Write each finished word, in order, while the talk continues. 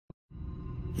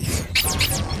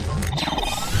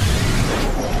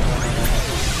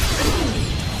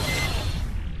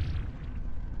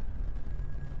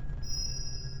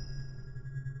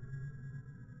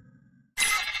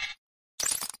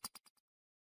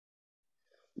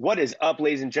What is up,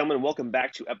 ladies and gentlemen? Welcome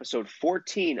back to episode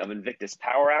 14 of Invictus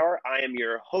Power Hour. I am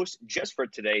your host just for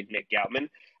today, Nick Goutman.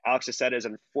 Alex Aceta is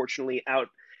unfortunately out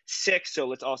sick, so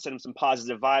let's all send him some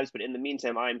positive vibes. But in the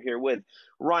meantime, I am here with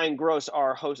Ryan Gross,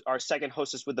 our second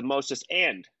hostess with the mostest,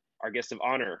 and our guest of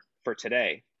honor for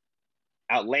today,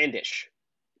 Outlandish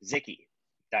Zicky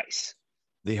Dice.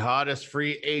 The hottest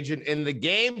free agent in the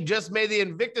game just made the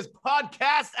Invictus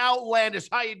podcast. Outlandish.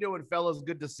 How you doing, fellas?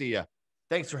 Good to see you.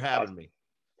 Thanks for having me.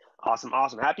 Awesome.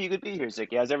 Happy you could be here,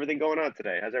 Zicky. How's everything going on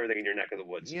today? How's everything in your neck of the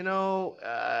woods? You know,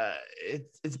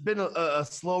 it's been a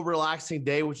slow, relaxing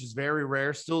day, which is very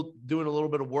rare. Still doing a little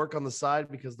bit of work on the side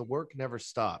because the work never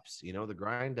stops. You know, the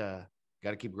grind, got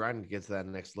to keep grinding to get to that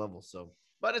next level. So,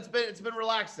 but it's been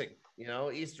relaxing. You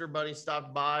know, Easter Bunny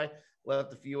stopped by,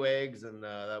 left a few eggs, and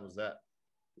that was that.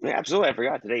 Yeah, absolutely. I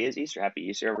forgot. Today is Easter. Happy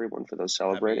Easter, everyone, for those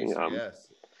celebrating. Easter, yes.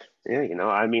 Yeah, you know,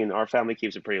 I mean, our family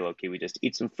keeps it pretty low key. We just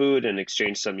eat some food and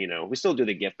exchange some, you know, we still do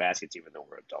the gift baskets, even though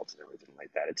we're adults and everything like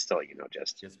that. It's still, you know,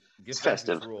 just gift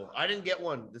festive. Rule. I didn't get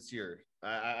one this year.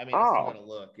 I mean, I still gotta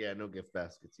look. Yeah, no gift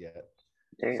baskets yet.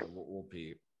 Damn. So we'll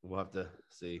peep. We'll have to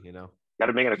see, you know. Got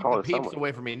to make it a call. Keep the peeps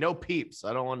away from me. No peeps.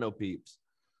 I don't want no peeps.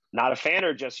 Not a fan,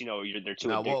 or just, you know, they're too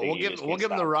addicting. We'll give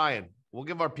them to Ryan. We'll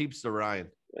give our peeps to Ryan.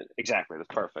 Exactly.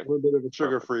 That's perfect. I'm a bit of a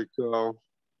sugar freak, so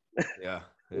yeah.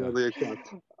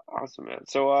 Awesome, man.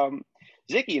 So,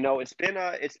 Zicky, you know, it's been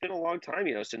a long time,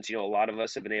 you know, since, you know, a lot of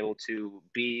us have been able to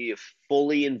be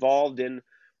fully involved in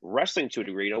wrestling to a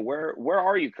degree. You know, where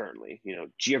are you currently, you know,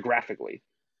 geographically?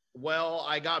 Well,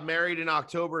 I got married in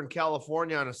October in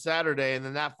California on a Saturday, and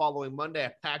then that following Monday,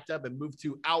 I packed up and moved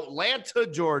to Atlanta,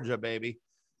 Georgia, baby.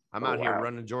 I'm out here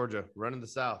running Georgia, running the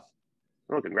South.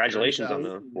 Oh, congratulations on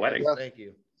the wedding. Yeah, thank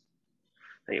you.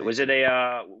 Hey, was it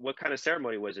what kind of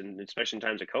ceremony was it, especially in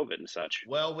times of COVID and such?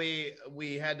 Well, we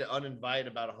had to uninvite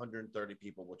about 130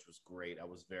 people, which was great. I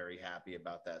was very happy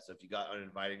about that. So if you got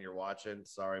uninvited and you're watching,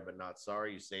 sorry, but not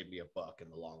sorry. You saved me $1 in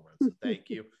the long run. So thank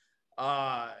you.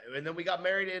 And then we got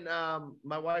married in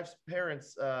my wife's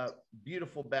parents'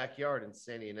 beautiful backyard in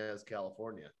San Ynez,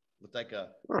 California. Looked like a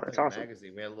awesome.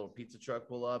 Magazine. We had a little pizza truck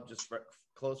pull up, just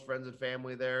close friends and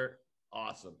family there.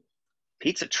 Awesome.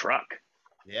 Pizza truck.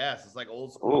 Yes, it's like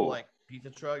old school, like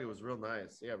pizza truck. It was real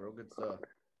nice. Yeah, real good stuff. I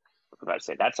was about to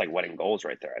say that's like wedding goals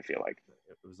right there. I feel like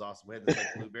it was awesome. We had this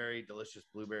like delicious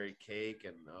blueberry cake,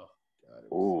 and oh god,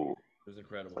 it was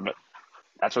incredible. But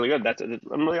that's really good.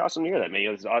 I'm really awesome to hear that, man. It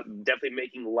was definitely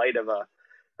making light of a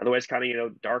otherwise kind of, you know,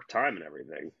 dark time and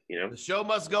everything. You know, the show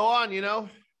must go on. You know,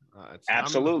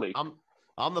 absolutely.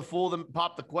 I'm the fool that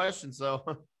popped the question,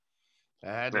 so. I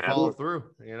had to follow through,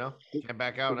 you know. Can't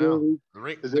back out now.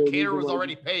 The caterer was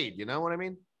already paid. You know what I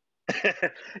mean? You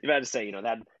about to say, you know,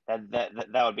 that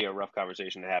would be a rough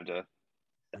conversation to have to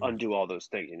undo all those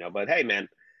things, you know. But hey, man,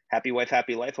 happy wife,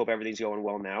 happy life. Hope everything's going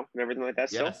well now and everything like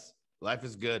that. Yes, still? Life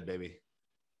is good, baby.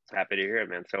 Happy to hear it,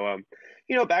 man. So,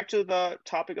 you know, back to the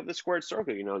topic of the squared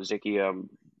circle. You know, Zicky,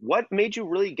 what made you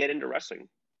really get into wrestling?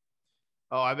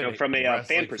 Oh, I've been from a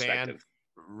fan perspective.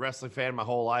 Wrestling fan my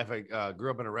whole life. I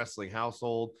grew up in a wrestling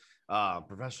household.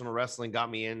 Professional wrestling got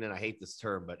me in, and I hate this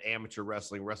term, but amateur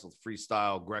wrestling, wrestled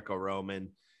freestyle, Greco-Roman,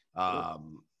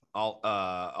 all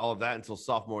of that until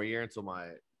sophomore year, until my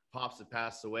pops had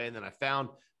passed away. And then I found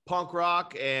punk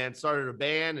rock and started a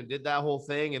band and did that whole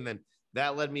thing. And then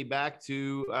that led me back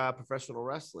to professional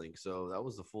wrestling. So that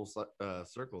was the full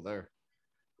circle there,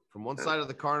 from one side of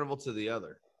the carnival to the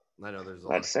other. I know there's a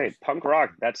lot. I'd say punk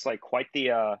rock. That's like quite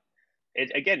the.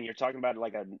 Again, you're talking about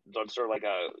like a sort of like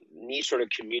a niche sort of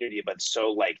community, but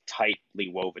so like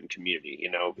tightly woven community, you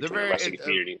know, between the wrestling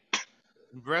community.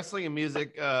 Wrestling and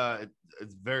music,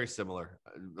 it's very similar.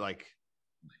 Like,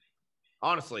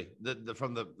 honestly,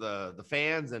 from the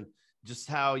fans and just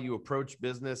how you approach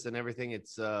business and everything,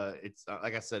 it's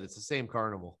like I said, it's the same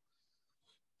carnival.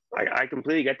 I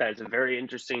completely get that. It's a very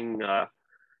interesting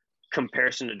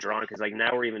comparison to drawn, because like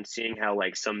now we're even seeing how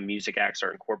like some music acts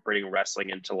are incorporating wrestling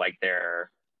into like their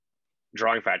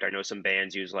drawing factor. I know some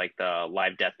bands use like the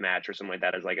live death match or something like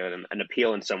that as like an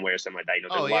appeal in some way or something like that. You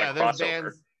know, there's a lot of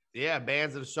crossover.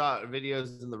 Bands have shot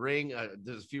videos in the ring.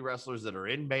 There's a few wrestlers that are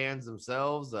in bands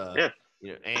themselves. You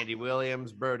know, Andy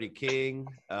Williams, Brody King,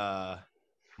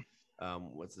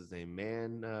 what's his name?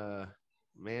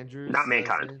 Mandrews? Not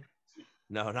Mankind.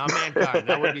 No, not Mankind.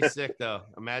 That would be sick, though.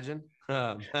 Imagine.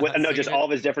 No, just all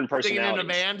of his different personalities. Singing in a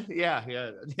band?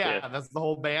 Yeah. That's the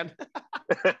whole band.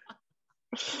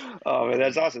 Oh, man,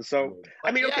 that's awesome. So,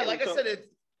 I mean, I said,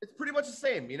 it's pretty much the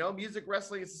same. You know, music,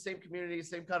 wrestling, it's the same community,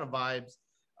 same kind of vibes.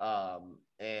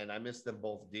 And I miss them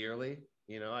both dearly.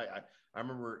 You know, I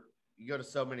remember, you go to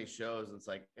so many shows and it's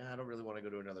like, I don't really want to go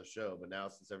to another show. But now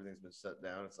since everything's been shut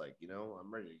down, it's like,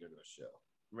 I'm ready to go to a show.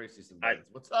 I'm ready to see some bands.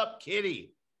 What's up,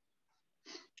 Kitty?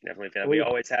 Definitely. We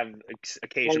always have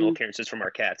occasional appearances from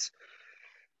our cats.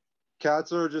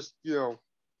 Cats are just,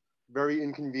 very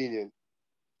inconvenient.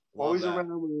 Always around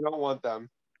when you don't want them.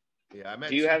 Yeah, I met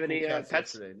Do you have any pets?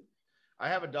 Yesterday. I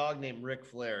have a dog named Ric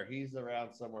Flair. He's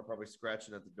around somewhere, probably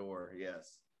scratching at the door.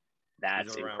 Yes.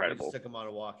 That's incredible. We just took him on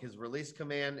a walk. His release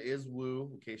command is woo,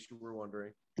 in case you were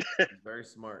wondering. He's very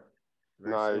smart.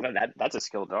 That's a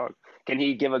skilled dog. Can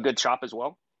he give a good chop as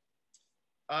well?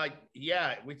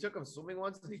 Yeah, we took him swimming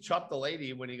once, and he chopped the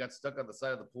lady when he got stuck on the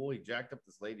side of the pool. He jacked up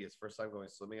this lady his first time going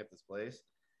swimming at this place.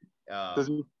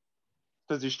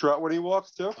 Does he strut when he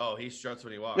walks too? Oh, he struts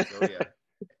when he walks. Oh yeah,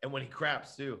 and when he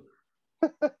craps too.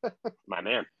 My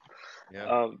man.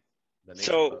 Yeah.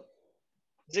 So,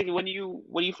 Zicky, when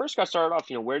you first got started off,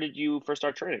 where did you first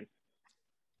start training?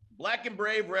 Black and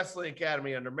Brave Wrestling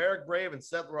Academy under Merrick Brave and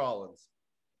Seth Rollins.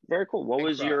 Very cool. What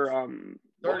was your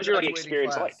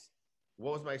experience like?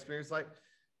 What was my experience like?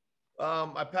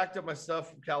 I packed up my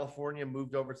stuff from California,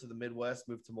 moved over to the Midwest,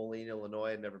 moved to Moline,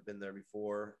 Illinois. I'd never been there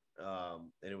before.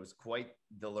 And it was quite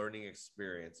the learning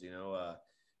experience.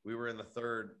 We were in the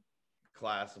third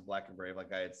class of Black and Brave,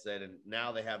 like I had said, and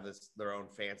now they have their own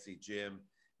fancy gym.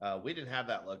 We didn't have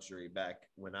that luxury back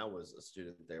when I was a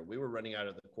student there. We were running out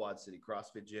of the Quad City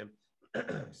CrossFit gym.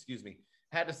 Excuse me.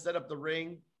 Had to set up the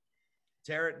ring,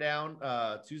 tear it down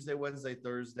Tuesday, Wednesday,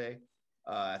 Thursday.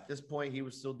 At this point, he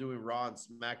was still doing Raw and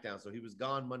SmackDown, so he was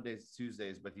gone Mondays,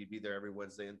 Tuesdays, but he'd be there every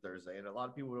Wednesday and Thursday. And a lot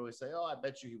of people would always say, "Oh, I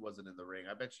bet you he wasn't in the ring.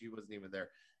 I bet you he wasn't even there."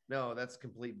 No, that's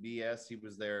complete BS. He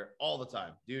was there all the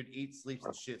time. Dude eats, sleeps,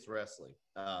 and shits wrestling.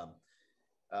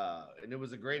 And it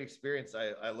was a great experience.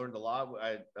 I learned a lot.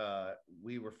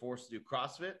 We were forced to do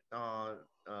CrossFit.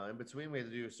 In between, we had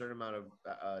to do a certain amount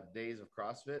of days of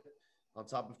CrossFit on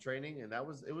top of training, and it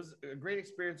was a great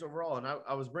experience overall. And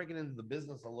I was breaking into the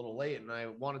business a little late, and I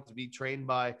wanted to be trained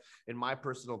by, in my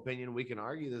personal opinion, we can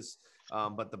argue this,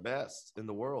 but the best in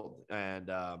the world. And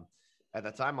at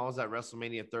that time, I was at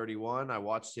Wrestlemania 31. I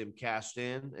watched him cashed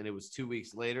in, and it was 2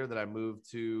 weeks later that I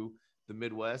moved to the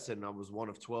Midwest, and I was one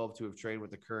of 12 to have trained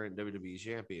with the current WWE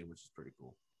champion, which is pretty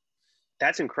cool.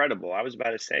 That's incredible. I was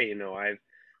about to say, I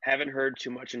haven't heard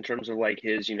too much in terms of like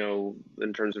his,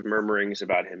 in terms of murmurings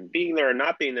about him being there or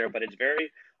not being there, but it's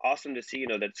very awesome to see,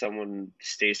 that someone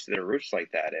stays to their roots like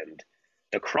that. And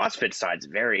the CrossFit side's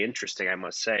very interesting, I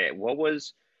must say.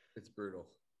 It's brutal.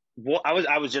 Well,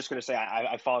 I was just going to say,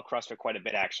 I follow CrossFit quite a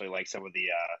bit, actually, like some of the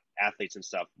athletes and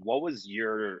stuff. What was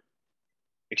your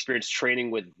experience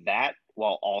training with that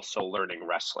while also learning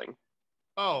wrestling?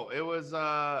 Oh, it was,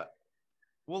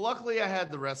 well, luckily I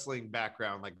had the wrestling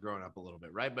background, like growing up a little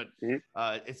bit, right? But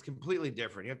it's completely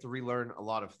different. You have to relearn a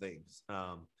lot of things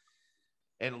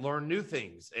and learn new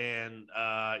things. And,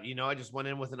 I just went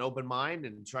in with an open mind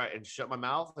and shut my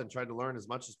mouth and tried to learn as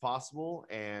much as possible.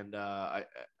 And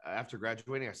after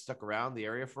graduating, I stuck around the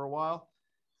area for a while.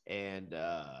 And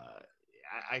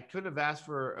I couldn't have asked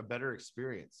for a better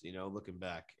experience, looking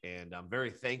back. And I'm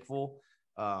very thankful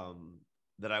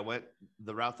that I went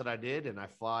the route that I did, and I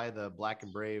fly the Black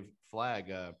and Brave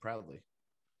flag proudly.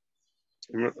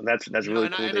 That's really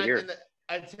cool to hear.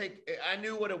 I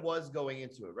knew what it was going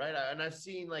into it, right? And I've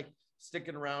seen, like,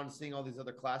 sticking around, seeing all these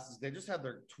other classes. They just had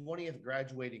their 20th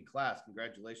graduating class.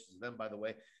 Congratulations to them, by the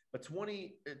way. But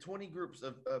 20 groups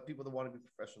of people that want to be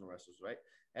professional wrestlers, right?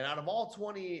 And out of all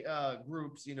 20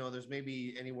 groups, there's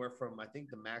maybe anywhere from, I think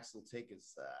the max they'll take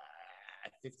is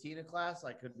 15 a class.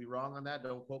 I could be wrong on that.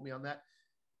 Don't quote me on that.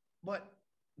 But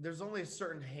there's only a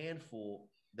certain handful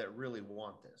that really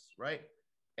want this, right?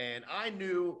 And I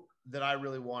knew that I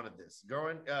really wanted this.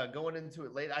 Going into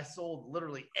it late, I sold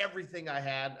literally everything I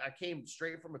had. I came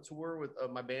straight from a tour with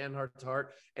my band, Heart to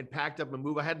Heart, and packed up and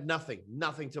moved. I had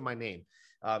nothing to my name.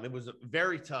 It was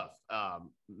very tough,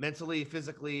 mentally,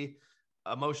 physically,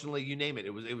 emotionally, you name it.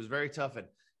 It was very tough. And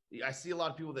I see a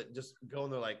lot of people that just go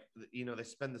and they're like, they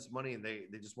spend this money and they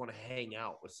just want to hang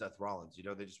out with Seth Rollins.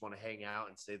 They just want to hang out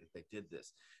and say that they did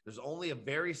this. There's only a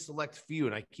very select few,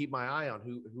 and I keep my eye on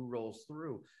who rolls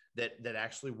through that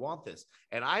actually want this.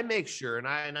 And I make sure, and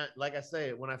I like I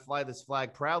say, when I fly this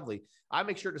flag proudly, I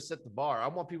make sure to set the bar. I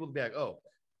want people to be like, oh,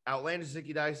 Outlandish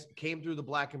Zicky Dice came through the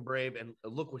Black and Brave, and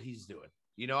look what he's doing.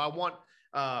 I want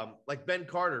like Ben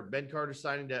Carter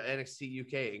signing to NXT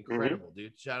UK. Incredible,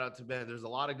 dude. Shout out to Ben. There's a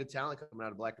lot of good talent coming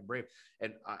out of Black and Brave.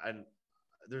 And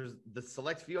there's the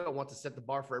select few I want to set the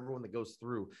bar for everyone that goes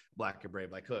through Black and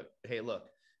Brave. Like, hey, look,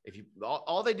 if you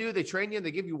all they do, they train you and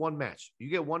they give you one match. You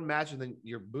get one match and then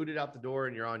you're booted out the door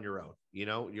and you're on your own.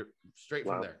 You're straight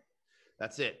from there.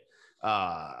 That's it.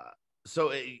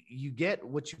 So you get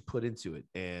what you put into it.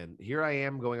 And here I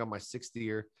am going on my 6th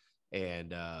year,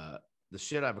 and the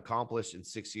shit I've accomplished in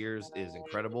 6 years is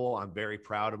incredible. I'm very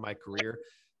proud of my career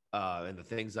and the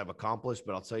things I've accomplished,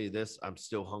 but I'll tell you this, I'm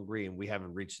still hungry, and we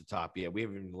haven't reached the top yet. We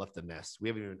haven't even left the nest. We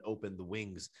haven't even opened the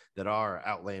wings that are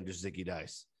Outlandish Zicky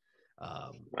Dice.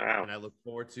 Wow. And I look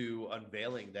forward to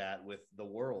unveiling that with the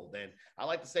world. And I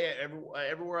like to say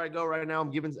everywhere I go right now,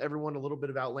 I'm giving everyone a little bit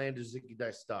of Outlandish Zicky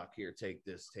Dice stock here. Take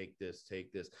this,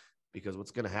 because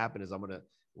what's going to happen is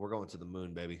we're going to the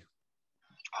moon, baby.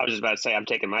 I was just about to say, I'm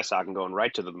taking my stock and going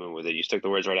right to the moon with it. You took the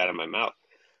words right out of my mouth.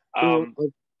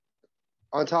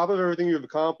 On top of everything you've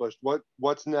accomplished,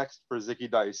 what's next for Zicky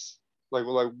Dice? Like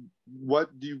what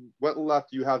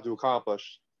left do you have to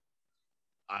accomplish?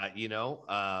 I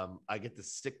get the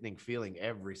sickening feeling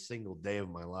every single day of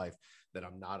my life that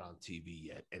I'm not on TV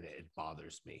yet, and it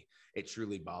bothers me. It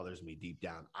truly bothers me deep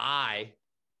down. I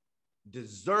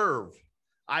deserve,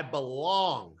 I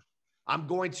belong, I'm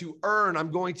going to earn,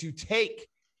 I'm going to take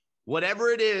whatever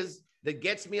it is that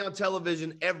gets me on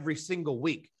television every single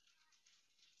week.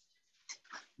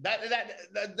 Did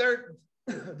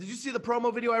you see the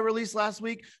promo video I released last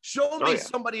week? Show me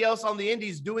somebody else on the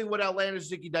indies doing what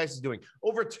Outlandish Zicky Dice is doing.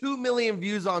 Over 2 million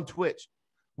views on Twitch.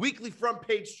 Weekly front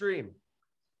page stream.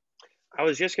 I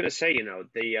was just gonna say,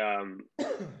 the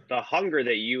hunger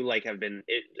that you have been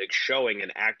showing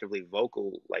and actively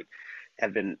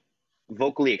have been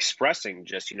vocally expressing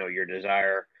just your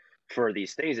desire for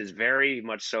these things is very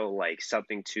much so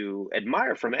something to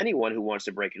admire from anyone who wants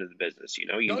to break into the business. You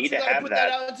need to have put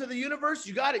that out into the universe.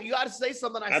 You got to say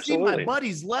something. I Absolutely. see my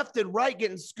buddies left and right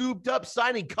getting scooped up,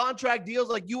 signing contract deals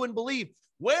like you wouldn't believe.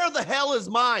 Where the hell is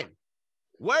mine?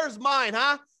 Where's mine,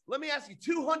 huh? Let me ask you,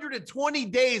 220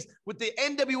 days with the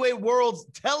NWA World's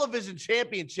Television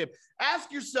Championship.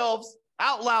 Ask yourselves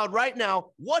out loud right now,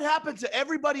 what happened to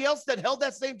everybody else that held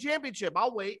that same championship?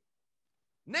 I'll wait.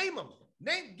 Name them.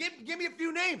 Give me a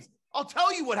few names. I'll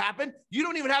tell you what happened. You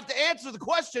don't even have to answer the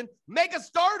question. Make a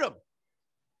stardom.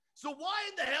 So why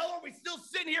in the hell are we still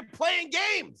sitting here playing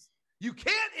games? You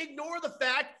can't ignore the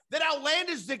fact that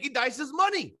Outlandish Zicky Dice is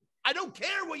money. I don't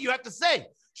care what you have to say.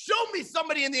 Show me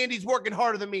somebody in the indies working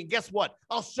harder than me. And guess what?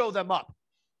 I'll show them up.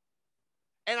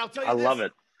 And I'll tell you this. I love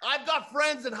it. I've got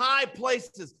friends in high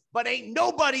places, but ain't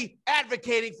nobody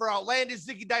advocating for Outlandish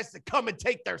Zicky Dice to come and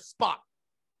take their spot.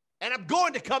 And I'm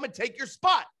going to come and take your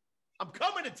spot. I'm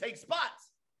coming to take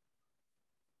spots.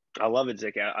 I love it,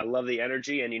 Zick. I love the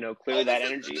energy, and clearly that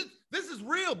energy. This is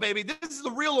real, baby. This is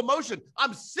the real emotion.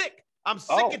 I'm sick. I'm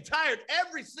sick and tired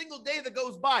every single day that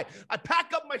goes by. I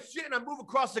pack up my shit and I move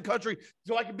across the country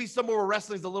so I can be somewhere where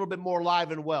wrestling's a little bit more live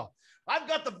and well. I've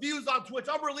got the views on Twitch.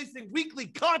 I'm releasing weekly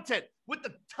content with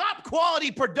the top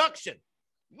quality production.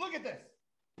 Look at this.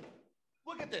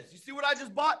 Look at this. You see what I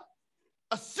just bought?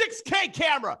 A 6K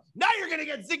camera. Now you're going to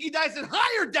get Zicky Dice in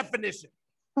higher definition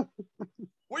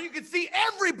where you can see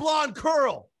every blonde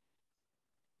curl.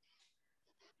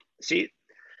 See,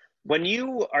 when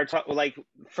you are talking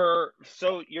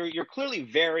you're clearly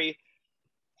very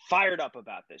fired up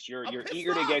about this. You're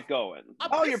eager to get going.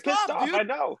 You're pissed off. Dude. I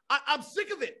know. I'm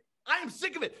sick of it. I am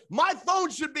sick of it. My phone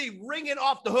should be ringing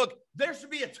off the hook. There should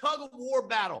be a tug of war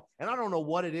battle. And I don't know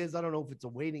what it is. I don't know if it's a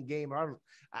waiting game or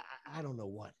I don't know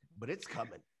what. But it's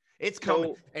coming. It's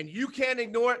coming. And you can't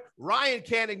ignore it. Ryan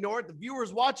can't ignore it. The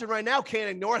viewers watching right now can't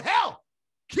ignore it. Hell,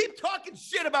 keep talking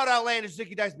shit about Outlandish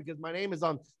Zicky Dice because my name is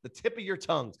on the tip of your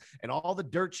tongues. And all the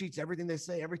dirt sheets, everything they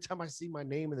say, every time I see my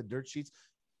name in the dirt sheets,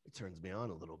 it turns me on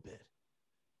a little bit.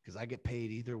 Because I get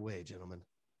paid either way, gentlemen.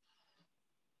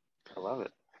 I love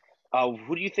it.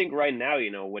 Who do you think right now,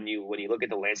 when you look at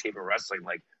the landscape of wrestling,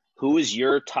 who is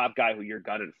your top guy who you're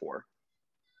gunning for?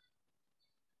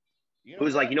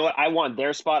 Who's what? I want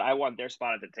their spot. I want their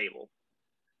spot at the table.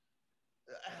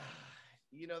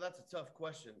 That's a tough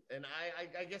question. And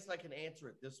I guess I can answer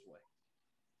it this way.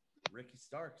 Ricky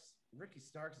Starks. Ricky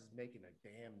Starks is making a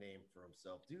damn name for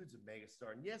himself. Dude's a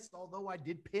megastar. And yes, although I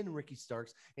did pin Ricky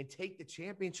Starks and take the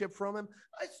championship from him,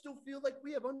 I still feel like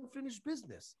we have unfinished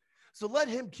business. So let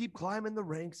him keep climbing the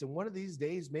ranks. And one of these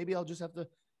days, maybe I'll just have to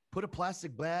put a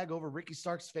plastic bag over Ricky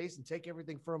Starks' face and take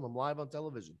everything from him live on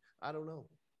television. I don't know.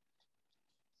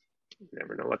 You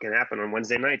never know what can happen on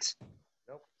Wednesday nights.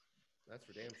 Nope. That's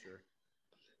for damn sure.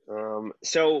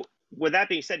 So with that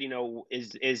being said,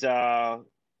 is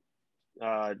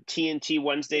TNT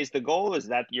Wednesdays the goal? Is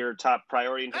that your top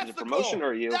priority in terms of promotion, goal.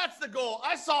 Or are you? That's the goal.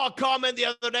 I saw a comment the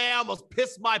other day. I almost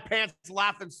pissed my pants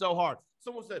laughing so hard.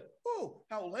 Someone said,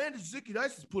 Outlandish Zicky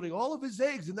Dice is putting all of his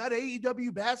eggs in that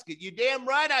AEW basket. You damn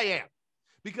right I am.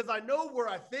 because I know where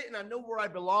I fit and I know where I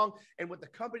belong. And with the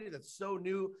company that's so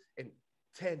new, in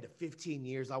 10 to 15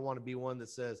 years, I want to be one that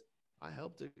says, I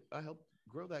helped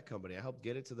grow that company. I helped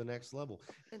get it to the next level.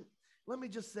 And let me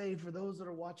just say, for those that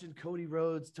are watching Cody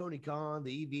Rhodes, Tony Khan,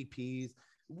 the EVPs,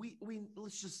 we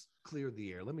let's just clear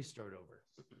the air. Let me start over.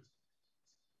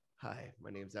 Hi, my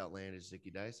name's Outlandish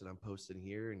Zicky Dice, and I'm posting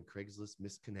here in Craigslist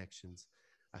Misconnections.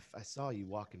 I saw you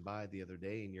walking by the other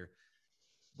day in your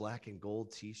black and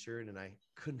gold t-shirt, and I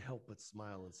couldn't help but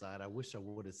smile inside. I wish I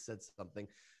would have said something,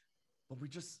 but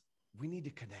we need to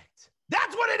connect.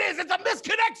 That's what it is. It's a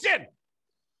misconnection.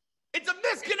 It's a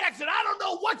misconnection. I don't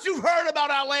know what you've heard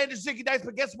about Outlandish Zicky Dice,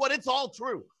 but guess what? It's all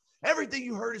true. Everything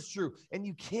you heard is true, and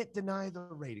you can't deny the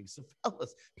ratings. So,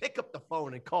 fellas, pick up the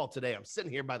phone and call today. I'm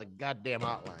sitting here by the goddamn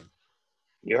hotline.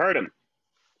 You heard him.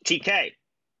 TK,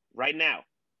 right now.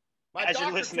 My as you're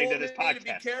doctor listening told to this me podcast. to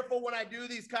be careful when I do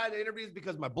these kind of interviews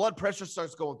because my blood pressure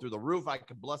starts going through the roof. I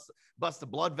could bust a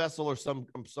blood vessel or some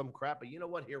crap. But you know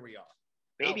what? Here we are.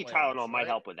 Maybe Tylenol might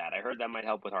help with that. I heard that might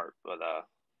help with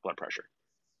blood pressure.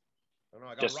 I don't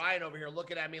know. I got Ryan over here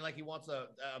looking at me like he wants a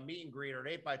meet and greet or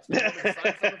an 8x10. You want me to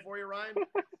sign something for you, Ryan?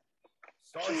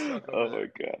 Oh my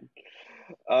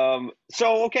god.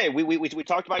 So okay, we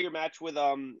talked about your match with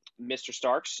Mr.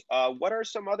 Starks. What are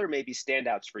some other maybe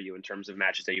standouts for you in terms of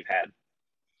matches that you've had?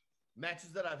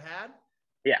 Matches that I've had?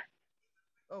 Yeah.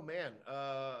 Oh man.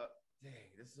 Dang,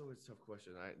 this is always a tough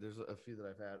question. There's a few that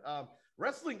I've had.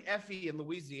 Wrestling Effie in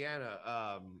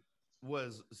Louisiana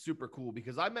was super cool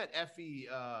because I met Effie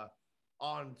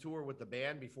on tour with the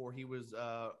band before he was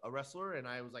a wrestler, and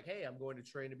I was like, hey, I'm going to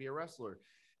train to be a wrestler.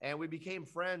 And we became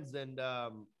friends, and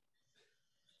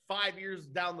 5 years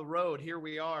down the road, here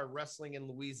we are wrestling in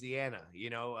Louisiana. You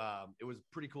know, it was a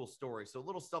pretty cool story. So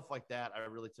little stuff like that I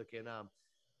really took in.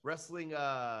 Wrestling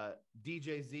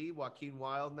DJZ, Joaquin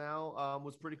Wilde now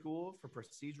was pretty cool for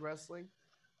Prestige Wrestling.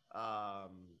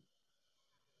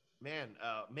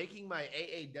 Making my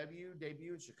AAW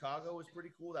debut in Chicago was pretty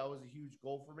cool. That was a huge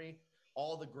goal for me.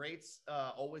 All the greats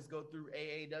always go through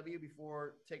AAW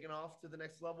before taking off to the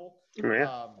next level.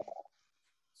 Yeah.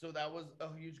 So that was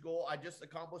a huge goal. I just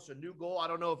accomplished a new goal. I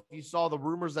don't know if you saw the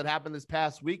rumors that happened this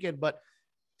past weekend, but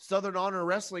Southern Honor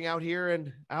Wrestling out here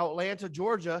in Atlanta,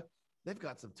 Georgia, they've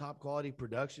got some top quality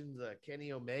productions.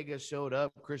 Kenny Omega showed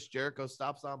up. Chris Jericho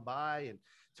stops on by, and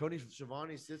Tony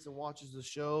Schiavone sits and watches the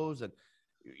shows. And,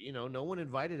 you know, no one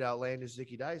invited Outlandish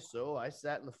Zicky Dice. So I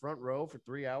sat in the front row for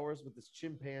 3 hours with this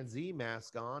chimpanzee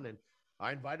mask on, and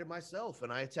I invited myself,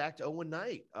 and I attacked Owen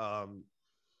Knight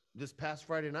this past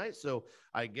Friday night. So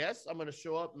I guess I'm going to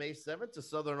show up May 7th to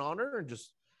Southern Honor and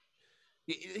just –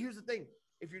 here's the thing.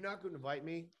 If you're not going to invite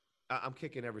me, I'm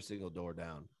kicking every single door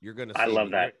down. You're going to see I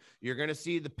love that. You're going to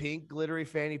see the pink glittery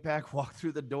fanny pack walk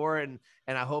through the door, and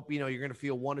I hope, you know, you're going to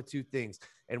feel one of two things.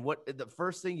 And what the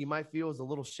first thing you might feel is a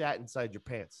little shat inside your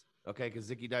pants, okay, because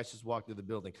Zicky Dice just walked through the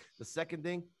building. The second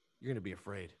thing, you're going to be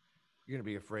afraid. You're going to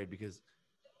be afraid because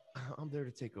I'm there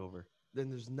to take over. Then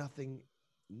there's nothing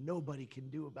nobody can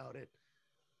do about it.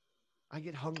 I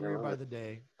get hungrier by the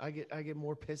day. I get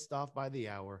more pissed off by the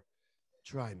hour.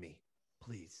 Try me,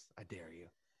 please. I dare you.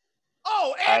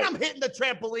 Oh, and I'm hitting the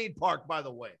trampoline park, by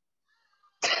the way.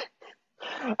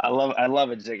 I love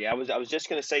it, Ziggy. I was just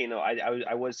gonna say, you know,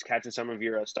 I was catching some of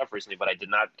your stuff recently, but I did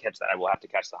not catch that. I will have to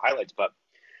catch the highlights. But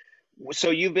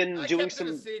so you've been doing some. I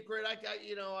kept it a secret. I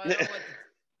don't like.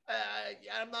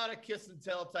 I'm not a kiss and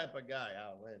tell type of guy.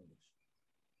 Outlandish.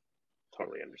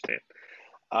 Totally understand.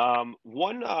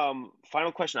 One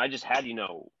final question I just had. You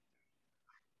know,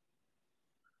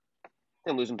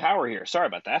 I'm losing power here. Sorry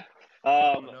about that.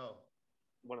 No.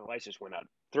 One of the lights just went out.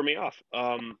 Threw me off.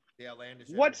 The outlandish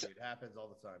energy. It happens all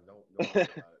the time. Don't worry about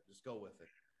it. Just go with it.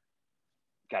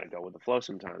 Got to go with the flow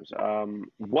sometimes.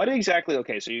 What exactly?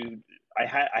 Okay, so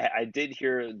I did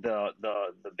hear the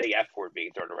big F word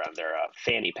being thrown around there.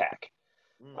 Fanny pack.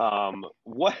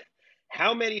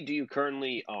 How many do you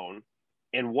currently own?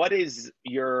 And what is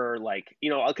your, like,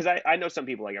 you know, because I know some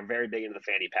people like are very big into the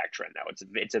fanny pack trend now.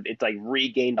 It's like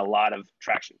regained a lot of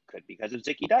traction, because of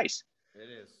Zicky Dice. It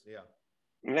is, yeah.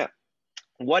 Yeah.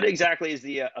 What exactly is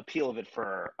the appeal of it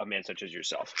for a man such as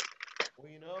yourself?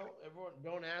 Well, you know, everyone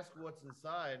don't ask what's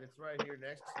inside. It's right here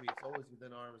next to me. It's always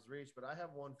within arm's reach. But I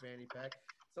have one fanny pack.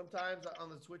 Sometimes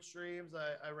on the Twitch streams,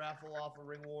 I raffle off a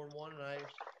ring-worn one, and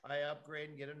I upgrade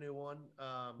and get a new one.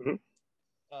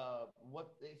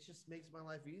 It just makes my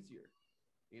life easier.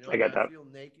 You know, I feel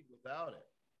naked without it.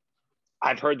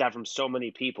 I've heard that from so many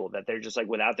people that they're just like,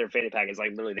 without their fanny pack, it's like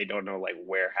literally they don't know like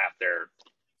where half their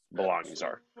belongings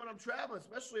are. When I'm traveling,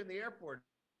 especially in the airport,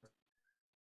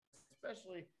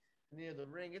 especially near the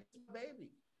ring, it's a baby.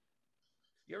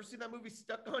 You ever seen that movie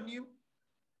Stuck on You?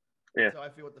 Yeah. That's how I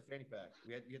feel with the fanny pack.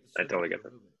 You have to I switch totally up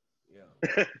get your that. movement.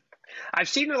 Yeah. I've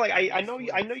seen her like I Nice know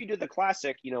swings. you did the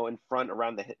classic, in front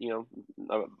around the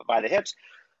by the hips.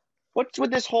 What's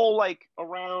with this whole like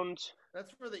around?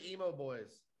 That's for the emo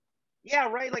boys. Yeah,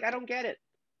 right. Like I don't get it.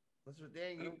 That's what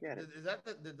dang I you. don't get it. Is that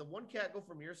did the one cat go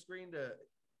from your screen to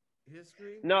his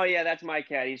screen? No, yeah, that's my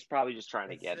cat. He's probably just trying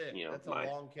to That's get sick. That's a my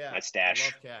long cat. my stash. I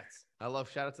love cats. I love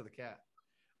shout out to the cat.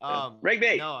 Yeah.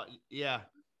 Rigby. No, yeah.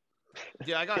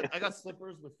 Dude, I got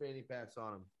slippers with fanny packs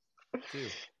on them too.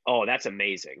 Oh, that's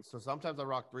amazing. So sometimes I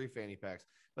rock 3 fanny packs.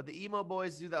 But the emo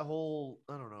boys do that whole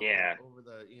I don't know over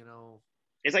the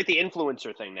It's like the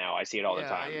influencer thing now. I see it all the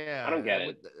time. Yeah, I don't get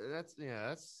it. That's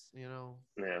Yeah,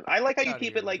 I like how you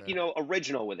keep it like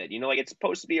original with it. Like it's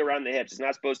supposed to be around the hips. It's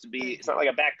not supposed to be. It's not like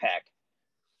a backpack.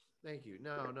 Thank you.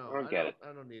 No, I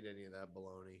don't need any of that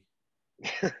baloney.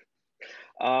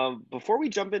 Before we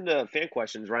jump into fan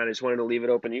questions, Ryan, I just wanted to leave it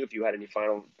open to you if you had any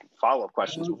final follow-up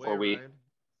questions before we. Ryan.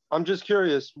 I'm just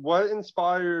curious, what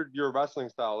inspired your wrestling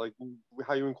style? Like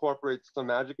how you incorporate some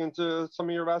magic into some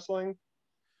of your wrestling?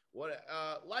 What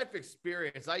life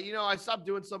experience. I stopped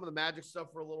doing some of the magic stuff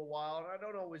for a little while, and I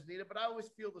don't always need it, but I always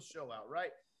feel the show out,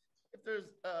 right? If there's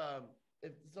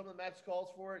if some of the match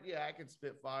calls for it, yeah, I can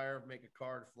spit fire, make a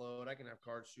card float. I can have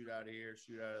cards shoot out of here,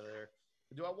 shoot out of there.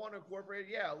 Do I want to incorporate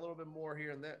it? Yeah, a little bit more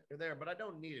here and there, but I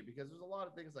don't need it because there's a lot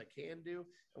of things I can do.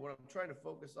 And what I'm trying to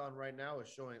focus on right now is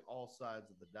showing all sides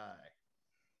of the die.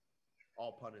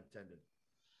 All pun intended.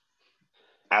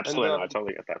 Absolutely, I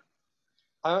totally get that.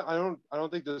 I don't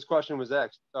think this question was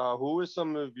asked. Who are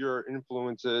some of your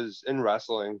influences in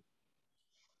wrestling?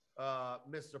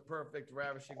 Mr. Perfect,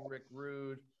 Ravishing Rick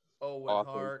Rude, Owen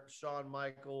Hart, Shawn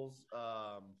Michaels,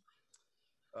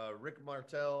 Rick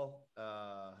Martel.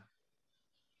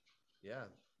 Yeah,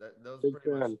 those Big pretty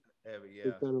fan. much heavy. Yeah,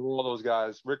 Big fan of all those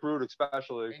guys. Rick Rude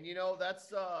especially. And that's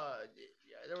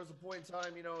there was a point in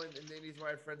time, in the indies where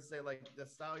I had friends say like the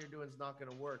style you're doing is not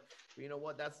going to work. But you know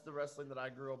what? That's the wrestling that I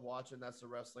grew up watching. That's the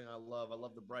wrestling I love. I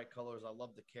love the bright colors. I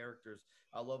love the characters.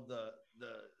 I love the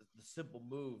simple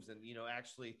moves and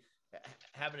actually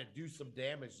having to do some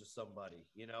damage to somebody.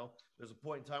 There's a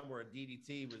point in time where a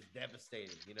DDT was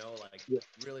devastating.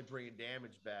 Really bringing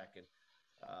damage back and.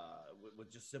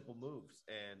 With just simple moves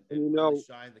and really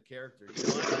shine the character.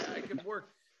 I can work.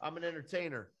 I'm an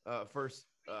entertainer first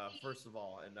of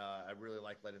all, and I really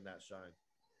like letting that shine.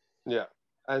 Yeah,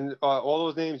 and all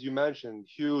those names you mentioned,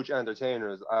 huge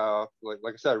entertainers.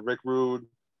 Like I said, Rick Rude,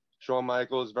 Shawn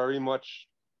Michaels, very much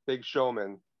big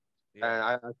showman, and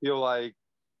I feel like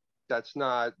that's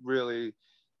not really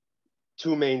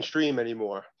too mainstream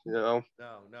anymore. No.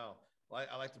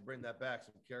 I like to bring that back,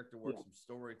 some character work, some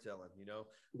storytelling,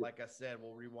 Like I said,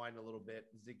 we'll rewind a little bit.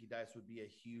 Zicky Dice would be a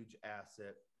huge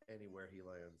asset anywhere he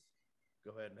lands.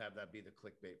 Go ahead and have that be the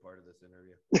clickbait part of this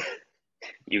interview.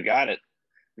 You got it.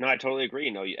 No, I totally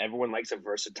agree. Everyone likes a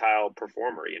versatile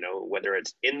performer, whether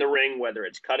it's in the ring, whether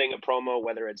it's cutting a promo,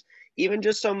 whether it's even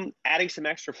just adding some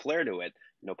extra flair to it.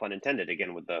 No pun intended,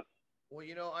 again, with the. Well,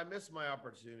 I missed my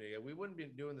opportunity. We wouldn't be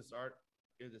doing this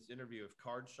interview if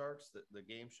Card Sharks, the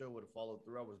game show, would have followed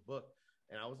through. I was booked,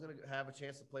 and I was going to have a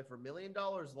chance to play for $1 million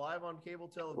live on cable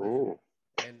television. Ooh.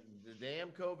 And the damn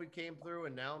COVID came through,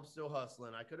 and now I'm still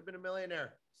hustling. I could have been a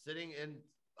millionaire sitting in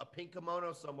a pink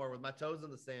kimono somewhere with my toes in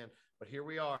the sand, but here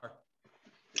we are.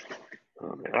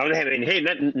 I mean, hey,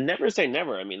 never say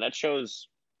never. I mean, that shows.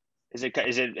 Is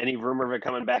it any rumor of it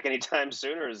coming back anytime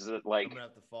soon, or is it like? I'm gonna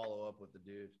have to follow up with the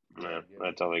dude. Yeah,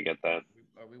 I totally get that.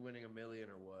 Are we winning $1 million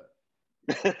or what?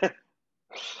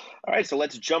 All right, so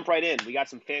let's jump right in. We got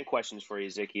some fan questions for you,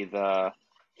 Zicky. The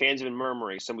fans have been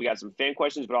murmuring. We got some fan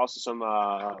questions, but also some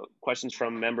questions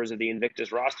from members of the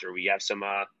Invictus roster. We have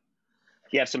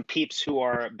some peeps who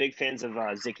are big fans of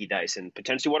Zicky Dice and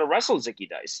potentially want to wrestle Zicky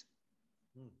Dice.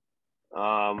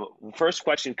 First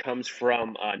question comes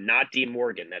from not D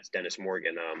Morgan. That's Dennis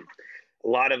Morgan. A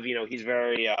lot of he's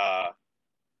very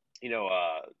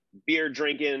beer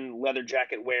drinking, leather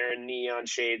jacket wearing, neon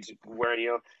shades wearing,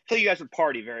 I feel you guys would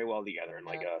party very well together in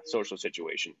like a social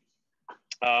situation.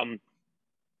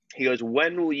 He goes,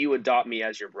 when will you adopt me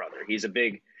as your brother? He's a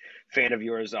big fan of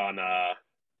yours on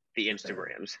the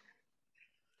Instagrams.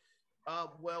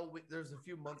 Well, there's a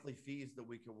few monthly fees that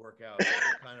we can work out.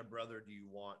 What kind of brother do you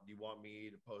want? Do you want me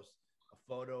to post a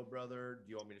photo, brother? Do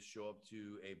you want me to show up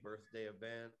to a birthday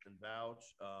event and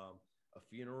vouch? A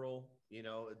funeral,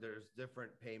 there's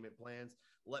different payment plans.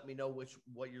 Let me know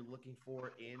what you're looking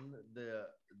for in the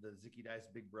Zicky Dice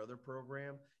Big Brother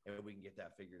program, and we can get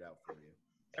that figured out for you.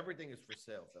 Everything is for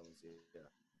sale, fellas. Yeah.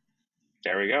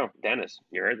 There we go. Dennis,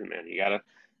 you heard it, man. You got to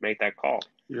make that call.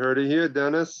 You heard it here,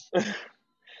 Dennis.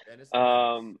 Dennis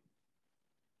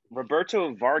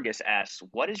Roberto Vargas asks,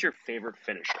 what is your favorite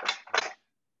finisher?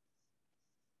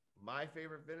 My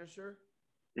favorite finisher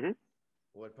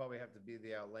would probably have to be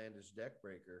the Outlandish Deck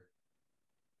Breaker.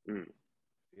 If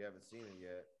you haven't seen it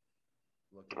yet,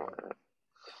 look it up.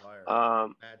 Fire.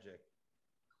 Magic.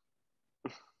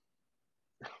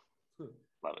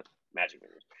 Love it. Magic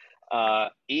fingers.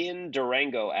 Ian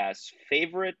Durango asks,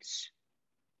 favorite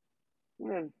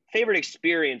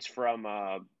experience from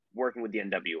working with the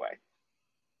NWA?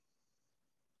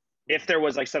 If there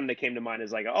was like something that came to mind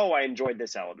as like, oh, I enjoyed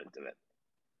this element of it.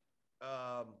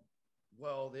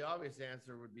 Well, the obvious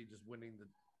answer would be just winning the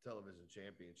television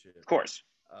championship. Of course.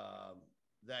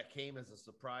 That came as a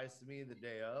surprise to me the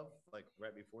day of, like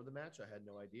right before the match. I had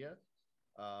no idea.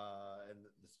 And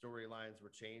the storylines were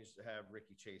changed to have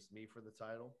Ricky chase me for the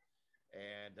title.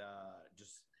 And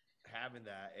just having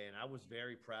that. And I was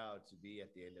very proud to be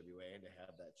at the NWA and to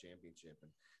have that championship.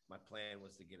 And my plan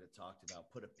was to get it talked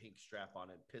about, put a pink strap on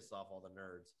it, piss off all the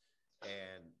nerds,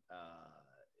 and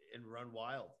run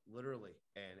wild, literally,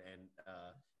 and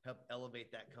help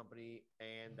elevate that company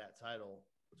and that title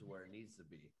to where it needs to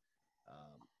be.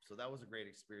 So that was a great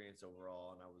experience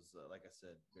overall, and I was, like I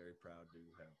said, very proud to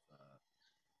have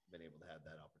been able to have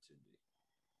that opportunity.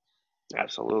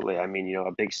 Absolutely. I mean,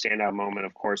 a big standout moment,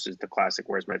 of course, is the classic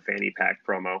 "Where's My Fanny Pack"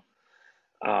 promo.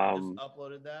 I just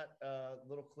uploaded that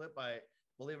little clip.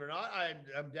 Believe it or not,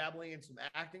 I'm dabbling in some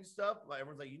acting stuff.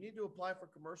 Everyone's like, you need to apply for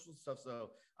commercial stuff.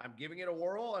 So I'm giving it a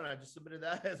whirl, and I just submitted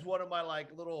that as one of my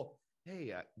little,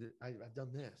 hey, I've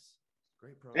done this.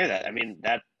 Great program.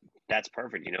 Yeah, that's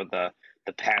perfect. The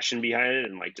passion behind it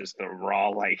and like just the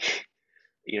raw,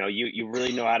 you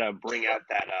really know how to bring out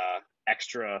that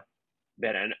extra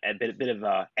bit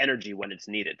of energy when it's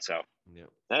needed. So yeah,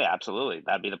 absolutely,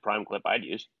 that'd be the prime clip I'd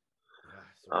use.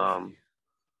 Yeah,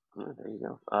 there you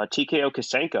go. TKO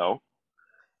Kosenko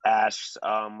asks,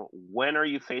 when are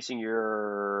you facing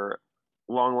your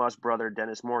long lost brother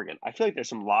Dennis Morgan? I feel like there's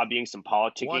some lobbying, some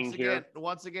politicking here.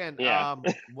 Once again, yeah.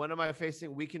 When am I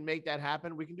facing? We can make that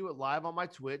happen. We can do it live on my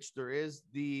Twitch. There is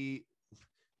the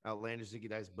Outlandish Zicky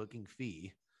Dice booking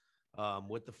fee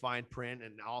with the fine print,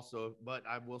 and also, but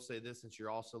I will say this: since you're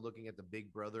also looking at the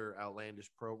Big Brother Outlandish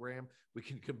program, we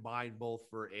can combine both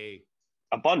for a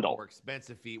bundle, more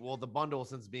expensive fee. Well, the bundle,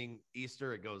 since being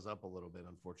Easter, it goes up a little bit,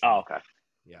 unfortunately. Oh, okay.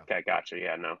 Yeah. Okay, gotcha.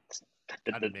 Yeah, no,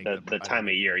 the time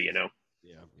of year, Yeah,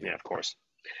 of course.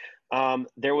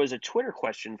 There was a Twitter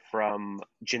question from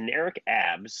Generic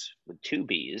Abs with 2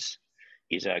 B's.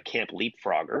 He's a camp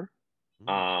leapfrogger.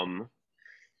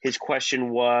 His question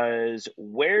was,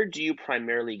 where do you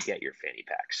primarily get your fanny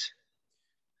packs?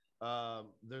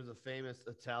 There's a famous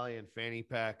Italian fanny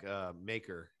pack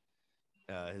maker.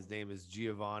 His name is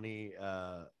Giovanni.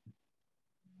 I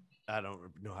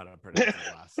don't know how to pronounce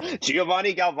his last name.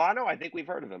 Giovanni Galvano? I think we've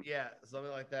heard of him. Yeah,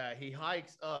 something like that. He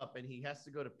hikes up and he has to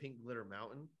go to Pink Glitter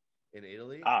Mountain in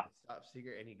Italy. Top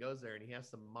secret. And he goes there and he has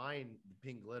to mine the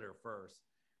pink glitter first.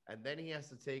 And then he has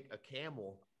to take a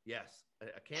camel,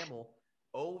 a camel,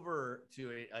 over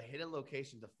to a hidden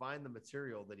location to find the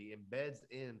material that he embeds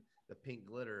in the pink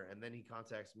glitter. And then he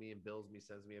contacts me and bills me,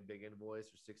 sends me a big invoice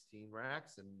for 16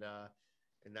 racks. And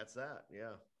that's that.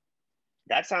 Yeah.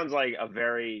 That sounds like a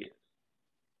very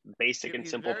basic and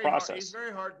simple process. He's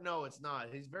very hard. No, it's not.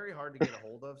 He's very hard to get a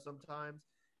hold of sometimes.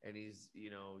 And he's, you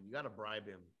got to bribe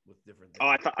him with different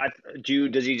things.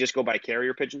 Does he just go by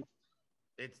carrier pigeon?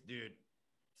 It's, dude,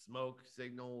 smoke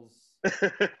signals.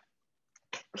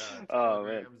 Oh,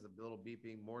 man. The little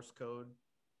beeping Morse code.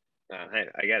 Hey,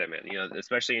 I get it, man.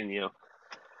 Especially in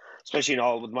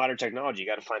all with modern technology, you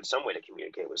got to find some way to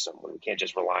communicate with someone. We can't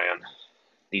just rely on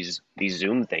these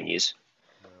Zoom thingies.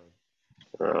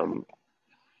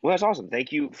 Well, that's awesome.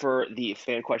 Thank you for the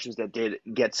fan questions that did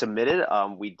get submitted.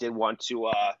 We did want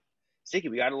to, Zicky,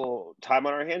 we got a little time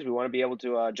on our hands. We want to be able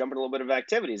to jump into a little bit of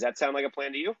activities. Does that sound like a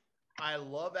plan to you? I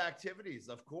love activities,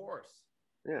 of course.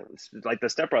 Yeah, it's like the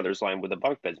Step Brothers line with the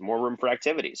bunk beds. More room for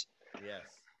activities. Yes.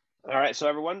 All right, so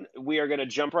everyone, we are going to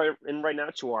jump right now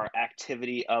to our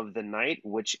activity of the night,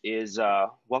 which is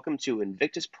welcome to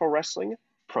Invictus Pro Wrestling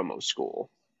Promo School.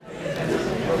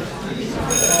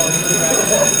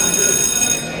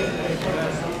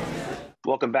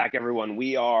 Welcome back, everyone.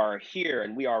 We are here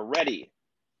and we are ready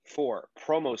for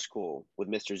Promo School with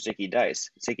Mr. Zicky Dice.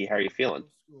 Zicky, how are you feeling?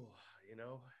 If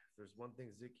there's one thing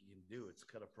Zicky can do, it's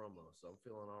cut a promo, so I'm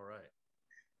feeling all right.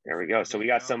 There we go. So we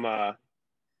got some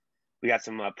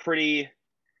pretty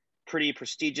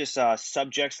prestigious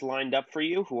subjects lined up for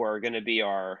you who are going to be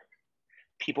our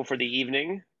people for the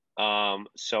evening.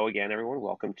 So again, everyone,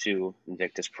 welcome to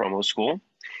Invictus Promo School.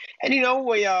 And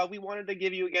we wanted to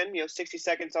give you again, 60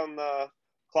 seconds on the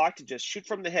clock to just shoot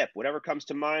from the hip, whatever comes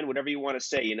to mind, whatever you want to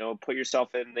say. Put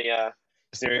yourself in the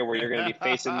scenario where you're going to be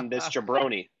facing this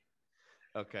jabroni.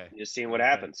 Okay. Just seeing what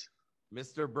happens.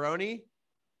 Mr. Brony?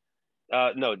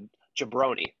 No,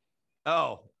 jabroni.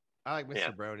 Oh, I like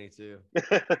Mr. Brony too.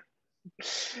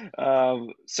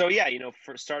 So yeah,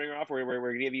 for starting off, we're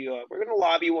going to give you we're going to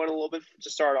lobby one a little bit to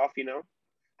start off.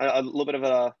 A little bit of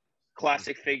a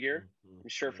classic figure. I'm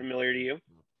sure familiar to you.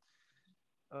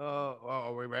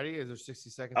 Are we ready? Is there 60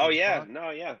 seconds? Oh yeah, no,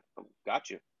 yeah, got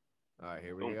you. All right,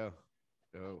 here we go.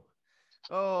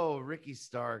 Oh, Ricky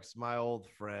Starks, my old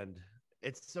friend.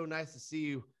 It's so nice to see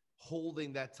you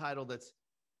holding that title that's,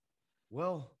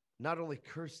 well, not only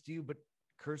cursed you, but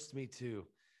cursed me too.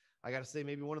 I got to say,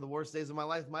 maybe one of the worst days of my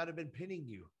life might have been pinning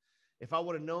you. If I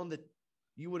would have known that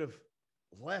you would have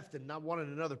left and not wanted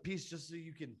another piece just so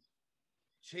you can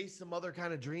chase some other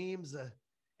kind of dreams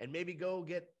and maybe go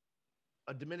get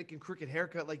a Dominican crooked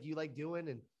haircut like you like doing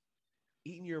and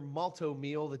eating your malto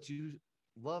meal that you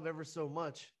love ever so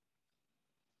much.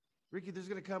 Ricky, there's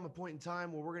going to come a point in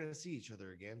time where we're going to see each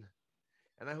other again.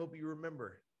 And I hope you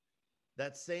remember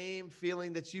that same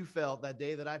feeling that you felt that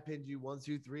day that I pinned you 1,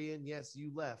 2, 3. And yes,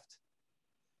 you left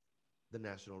the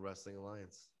National Wrestling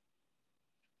Alliance.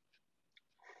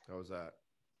 How was that?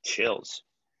 Chills.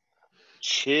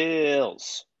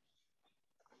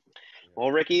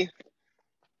 Well, Ricky,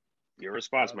 your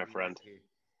response, my friend.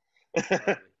 He's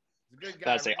a good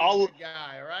guy. Say, good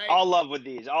guy, all right? All love with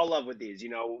these. With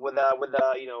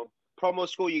promo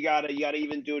school, you gotta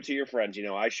even do it to your friends.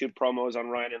 I shoot promos on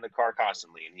Ryan in the car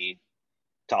constantly, and he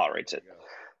tolerates it.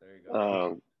 There you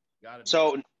go.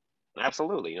 So,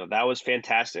 absolutely, that was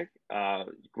fantastic. We're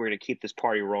gonna keep this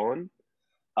party rolling.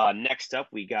 Next up,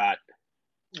 we got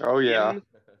Jim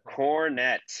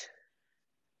Cornette.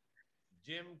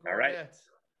 Jim Cornette. All right.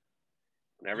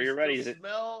 Whenever you're ready.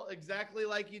 Smell exactly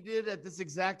like you did at this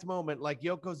exact moment, like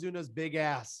Yokozuna's big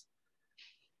ass.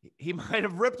 He might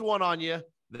have ripped one on you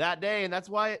that day, and that's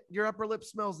why your upper lip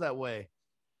smells that way.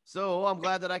 So I'm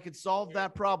glad that I could solve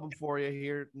that problem for you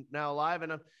here now live.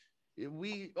 And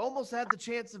we almost had the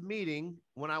chance of meeting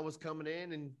when I was coming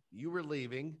in and you were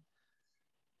leaving.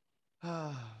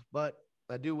 But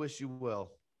I do wish you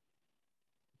well.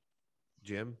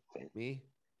 Jim, me.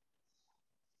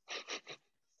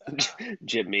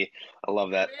 Jimmy, I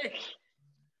love that.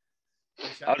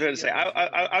 I was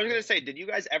gonna say, did you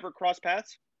guys ever cross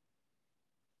paths?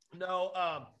 No.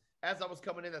 As I was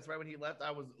coming in, that's right when he left.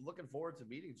 I was looking forward to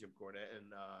meeting Jim Cornette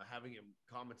and having him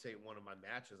commentate one of my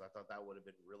matches. I thought that would have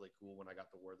been really cool when I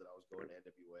got the word that I was going to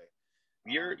NWA.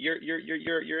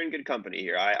 You're in good company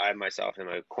here. I myself am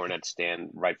a Cornette stan,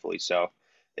 rightfully so.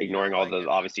 Ignoring all the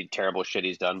obviously terrible shit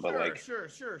he's done, but sure.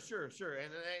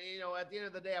 And at the end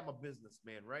of the day, I'm a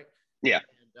businessman, right? Yeah.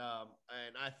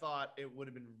 And I thought it would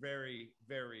have been very,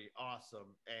 very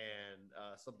awesome and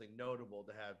something notable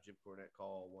to have Jim Cornette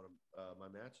call one of my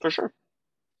matches. For sure,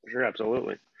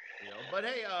 absolutely. But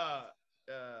hey,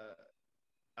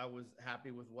 I was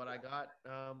happy with what I got.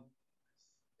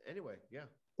 Anyway, yeah.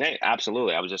 Hey,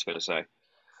 absolutely. I was just gonna say.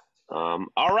 All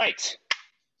right,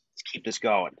 let's keep this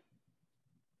going.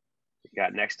 We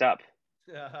got next up.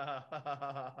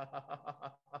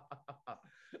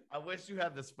 I wish you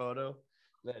had this photo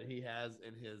that he has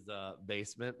in his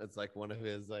basement. It's like one of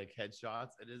his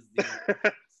headshots. It is the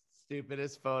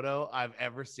stupidest photo I've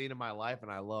ever seen in my life,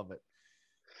 and I love it.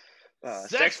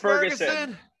 Sex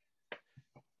Ferguson.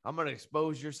 I'm gonna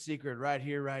expose your secret right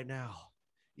here, right now.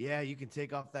 Yeah, you can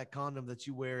take off that condom that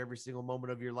you wear every single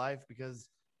moment of your life because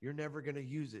you're never gonna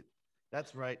use it.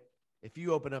 That's right. If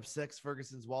you open up Sex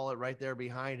Ferguson's wallet right there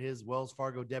behind his Wells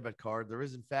Fargo debit card, there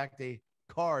is in fact a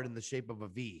card in the shape of a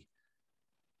V.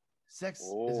 Sex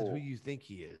isn't who you think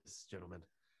he is, gentlemen.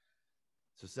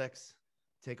 So Sex,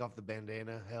 take off the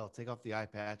bandana, hell, take off the eye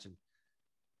patch and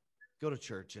go to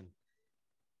church and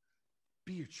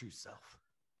be your true self.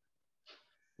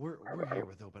 We're here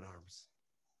with open arms.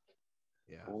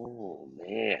 Yeah. Oh,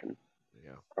 man.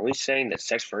 Yeah. Are we saying that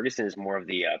Sex Ferguson is more of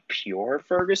the pure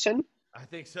Ferguson? I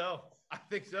think so.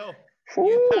 Woo.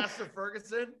 You Pastor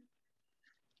Ferguson?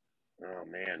 Oh,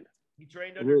 man. He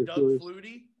trained under Doug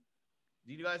Flutie.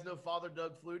 Do you guys know Father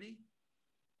Doug Flutie?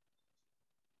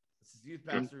 This is youth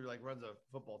pastor who runs a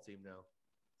football team now.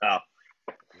 Oh.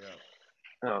 Yeah.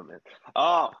 Oh, man.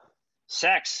 Oh,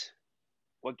 Sex.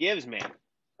 What gives, man?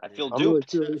 I feel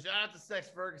duped. Shout out to Sex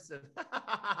Ferguson.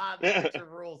 This picture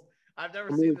rules. I've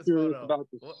never seen this photo. About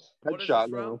this what is this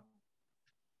from?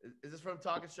 Is this from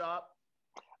Talking Shop?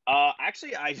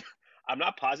 Actually, I'm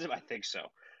not positive. I think so.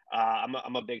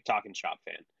 I'm a big Talking Shop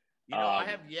fan. You know, I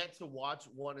have yet to watch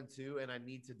 1 and 2, and I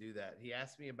need to do that. He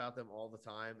asks me about them all the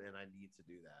time, and I need to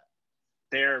do that.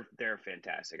 They're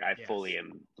fantastic. I fully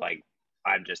am like,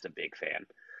 I'm just a big fan.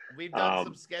 We've done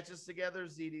some sketches together,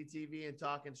 ZDTV and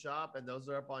Talking Shop, and those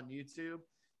are up on YouTube.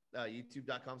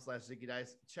 YouTube.com/Zicky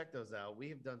Dice. Check those out. We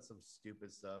have done some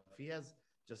stupid stuff. He has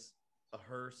just a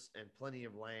hearse and plenty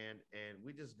of land, and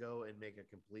we just go and make a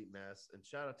complete mess. And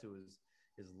shout out to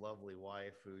his lovely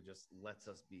wife who just lets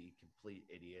us be complete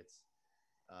idiots.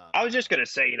 I was just gonna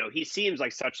say, you know, he seems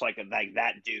like such like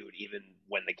that dude, even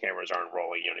when the cameras aren't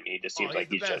rolling. You know what I mean? He just seems like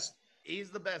he's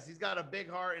the best. He's got a big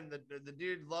heart, and the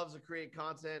dude loves to create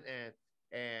content,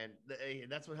 and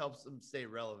that's what helps him stay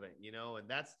relevant. You know, and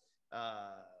that's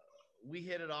we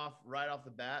hit it off right off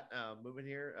the bat. Moving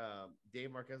here,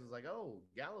 Dave Marquez was like, "Oh,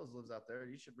 Gallows lives out there.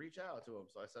 You should reach out to him."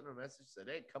 So I sent him a message, said,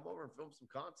 "Hey, come over and film some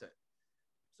content."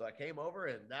 So I came over,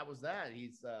 and that was that.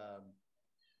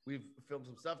 We've filmed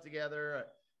some stuff together.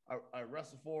 I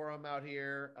wrestled for him out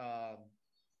here.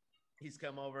 He's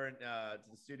come over to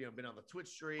the studio and been on the Twitch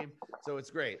stream. So it's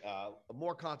great.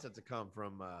 More content to come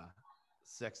from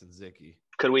Sex and Zicky.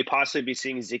 Could we possibly be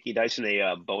seeing Zicky Dice in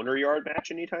a boner yard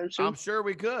match anytime soon? I'm sure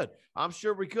we could.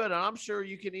 And I'm sure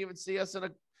you can even see us in I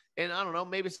don't know,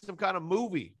 maybe some kind of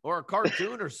movie or a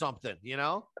cartoon or something, you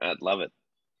know? I'd love it.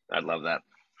 I'd love that.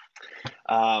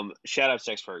 Shout out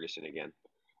Sex Ferguson again.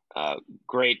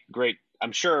 Great.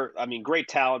 I'm sure, I mean, great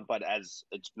talent, but as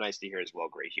it's nice to hear as well,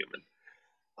 great human.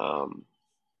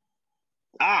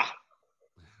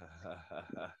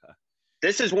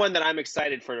 This is one that I'm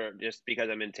excited for just because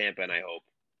I'm in Tampa and I hope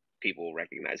people will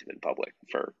recognize him in public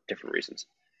for different reasons.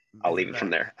 I'll leave it from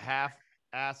there.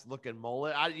 Half-ass looking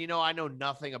mullet. I know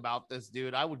nothing about this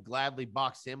dude. I would gladly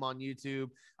box him on YouTube.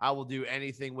 I will do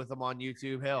anything with him on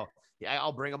YouTube. Hell,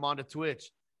 I'll bring him onto Twitch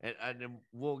and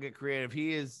we'll get creative.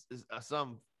 He is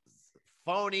some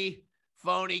phony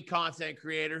content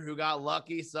creator who got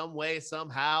lucky some way,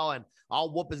 somehow, and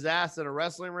I'll whoop his ass in a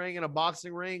wrestling ring, in a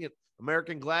boxing ring, at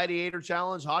American Gladiator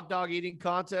Challenge, hot dog eating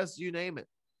contest, you name it.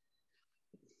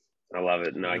 I love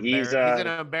it. No, he's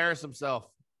gonna embarrass himself.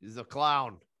 He's a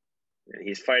clown.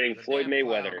 He's fighting Floyd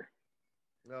Mayweather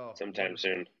sometime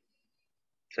soon.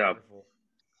 So wonderful.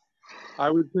 I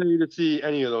would pay to see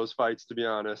any of those fights, to be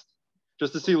honest,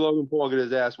 just to see Logan Paul get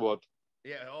his ass whooped.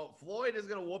 Yeah, Floyd is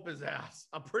gonna whoop his ass.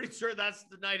 I'm pretty sure that's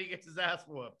the night he gets his ass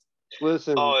whooped.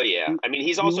 Listen. Oh yeah, I mean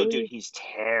he's also, dude, he's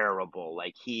terrible.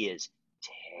 Like he is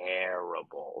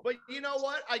terrible. But you know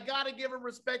what? I gotta give him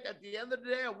respect. At the end of the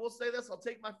day, I will say this: I'll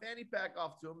take my fanny pack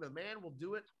off to him. The man will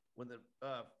do it for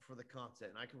the content,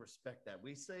 and I can respect that.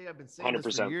 I've been saying 100%.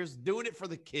 This for years, doing it for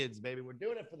the kids, baby. We're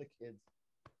doing it for the kids.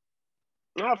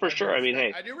 No, for sure. I mean,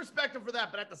 hey, I do respect him for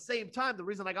that, but at the same time, the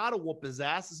reason I gotta whoop his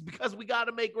ass is because we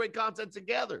gotta make great content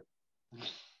together.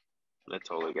 I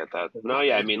totally get that. No,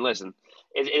 yeah, I mean, listen,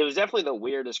 it was definitely the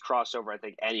weirdest crossover I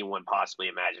think anyone possibly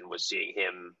imagined was seeing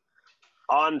him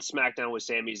on SmackDown with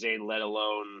Sami Zayn, let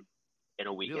alone in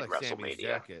a weekend WrestleMania. Sammy's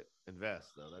jacket and vest,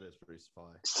 though. That is pretty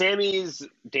fly. Sammy's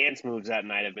dance moves that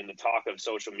night have been the talk of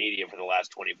social media for the last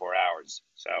 24 hours.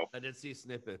 So I did see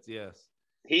snippets, yes.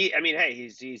 He's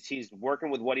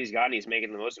working with what he's got and he's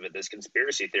making the most of it. This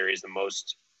conspiracy theory is the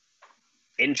most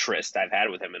interest I've had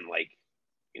with him in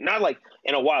not like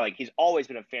in a while. Like he's always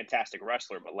been a fantastic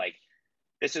wrestler, but like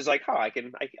this is like, I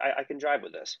can drive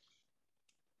with this.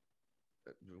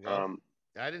 Well,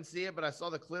 I didn't see it, but I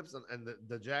saw the clips and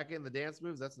the jacket and the dance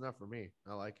moves. That's enough for me.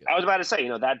 I like it. I was about to say,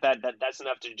 that's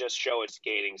enough to just show it's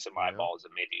gaining some eyeballs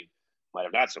and maybe might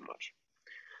have not so much.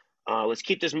 Let's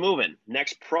keep this moving.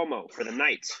 Next promo for the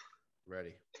night.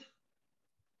 Ready.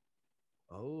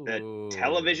 Oh, the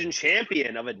television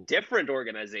champion of a different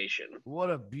organization. What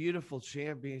a beautiful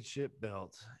championship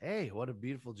belt. Hey, what a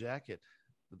beautiful jacket.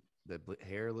 The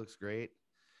hair looks great.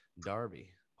 Darby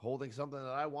holding something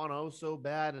that I want so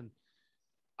bad, and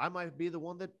I might be the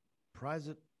one that pries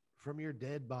it from your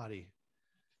dead body.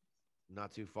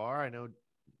 Not too far. I know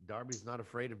Darby's not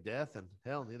afraid of death, and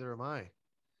hell, neither am I.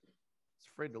 He's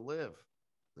afraid to live.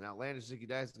 And Outlandish Zicky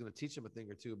Dice is going to teach him a thing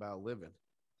or two about living.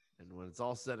 And when it's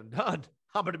all said and done,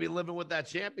 I'm going to be living with that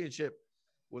championship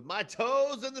with my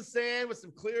toes in the sand with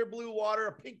some clear blue water,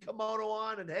 a pink kimono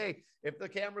on. And hey, if the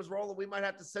camera's rolling, we might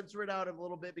have to censor it out a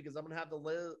little bit because I'm going to have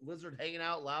the lizard hanging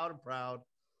out loud and proud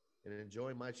and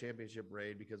enjoying my championship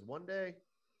raid, because one day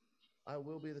I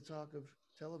will be the talk of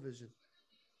television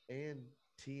and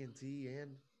TNT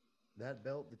and that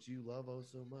belt that you love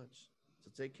so much. So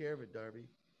take care of it, Darby.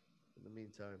 In the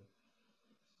meantime,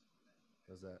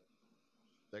 how's that?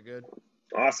 Is that good?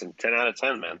 Awesome. 10 out of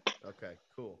 10, man. Okay,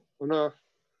 cool. No.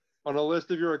 On a list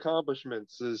of your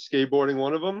accomplishments, is skateboarding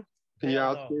one of them? Can you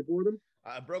out skateboard him?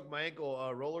 I broke my ankle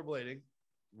rollerblading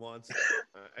once,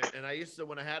 and I used to,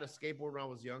 when I had a skateboard when I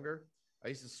was younger, I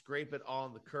used to scrape it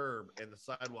on the curb and the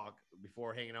sidewalk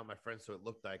before hanging out with my friends, so it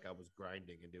looked like I was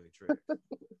grinding and doing tricks.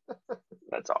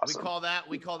 That's awesome.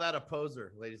 We call that a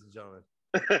poser, ladies and gentlemen.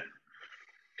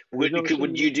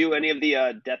 Would you do any of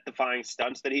the death-defying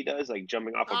stunts that he does, like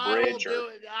jumping off a bridge?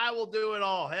 I will do it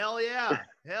all. Hell yeah,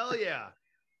 hell yeah.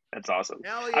 That's awesome.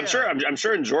 Hell yeah. I'm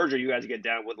sure in Georgia you guys get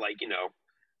down with, like,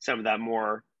 some of that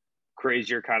more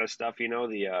crazier kind of stuff. The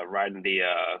riding the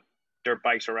dirt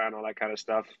bikes around, all that kind of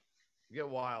stuff. Get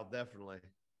wild, definitely.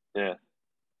 Yeah.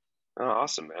 Oh,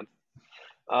 awesome,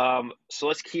 man. So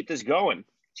let's keep this going.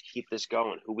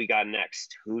 Who we got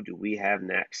next? Who do we have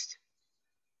next?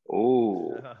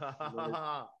 Oh.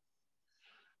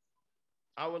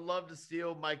 I would love to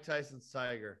steal Mike Tyson's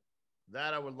tiger.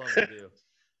 That I would love to do.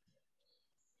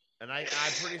 And I'm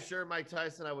pretty sure, Mike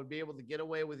Tyson, I would be able to get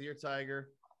away with your tiger.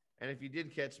 And if you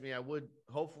did catch me, I would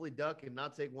hopefully duck and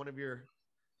not take one of your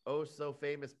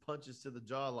oh-so-famous punches to the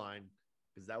jawline,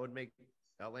 because that would make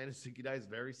Outlandish Zicky Dice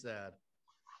very sad.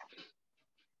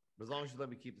 But as long as you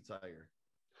let me keep the tiger.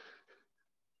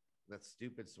 That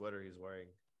stupid sweater he's wearing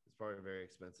is probably very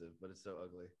expensive, but it's so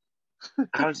ugly.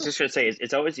 I was just going to say,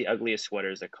 it's always the ugliest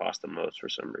sweaters that cost the most for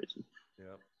some reason.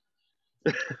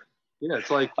 Yep. Yeah,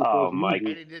 it's like, oh, Mike.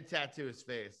 And he did tattoo his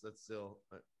face. That's still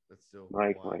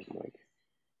Mike.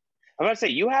 I'm about to say,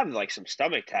 you have like some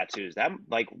stomach tattoos.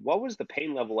 What was the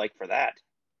pain level like for that?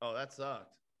 Oh, that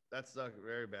sucked. That sucked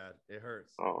very bad. It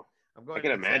hurts. Oh, I'm going I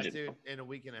can to imagine. tattooed in a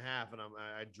week and a half, and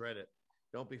I dread it.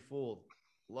 Don't be fooled.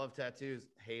 Love tattoos.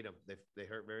 Hate them. They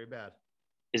hurt very bad.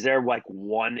 Is there like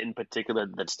one in particular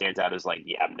that stands out as like,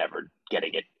 yeah, I'm never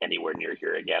getting it anywhere near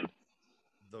here again?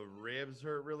 The ribs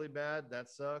hurt really bad. That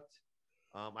sucked.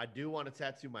 I do want to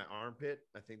tattoo my armpit.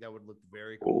 I think that would look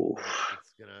very cool.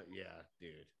 It's gonna, yeah,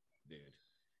 dude.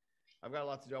 I've got a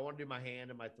lot to do. I want to do my hand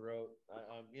and my throat.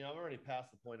 I'm already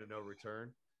past the point of no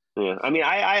return. Yeah, I mean,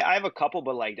 I have a couple,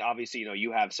 but like obviously,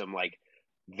 you have some like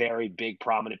very big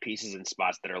prominent pieces in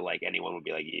spots that are like anyone would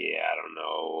be like, yeah, I don't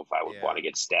know if I would want to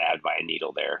get stabbed by a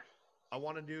needle there. I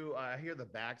want to do. I hear the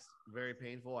back's very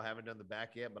painful. I haven't done the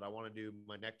back yet, but I want to do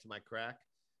my neck to my crack.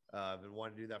 I've been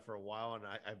wanting to do that for a while, and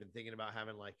I've been thinking about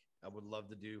having I would love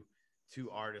to do 2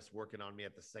 artists working on me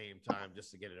at the same time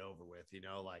just to get it over with. This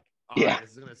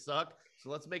is gonna suck, so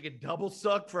let's make it double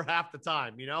suck for half the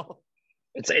time.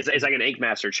 It's like an Ink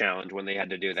Master challenge when they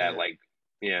had to do that. Like,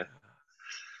 yeah.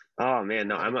 Oh man,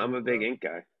 no, I'm a big ink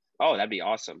guy. Oh, that'd be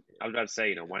awesome. I was about to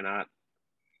say, why not?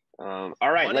 All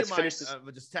right, let's finish this.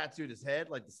 Just tattooed his head,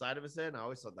 like the side of his head. And I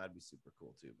always thought that'd be super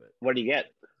cool too. But what do you get?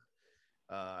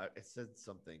 It said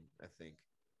something. I think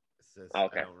it says.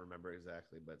 Okay. I don't remember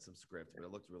exactly, but some script. But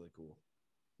it looked really cool.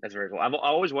 That's very cool. I've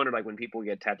always wondered, like, when people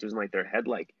get tattoos in like their head,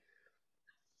 like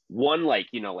one, like,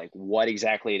 like what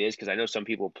exactly it is, because I know some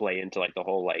people play into like the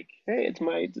whole like, hey, it's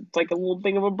like a little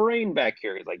thing of a brain back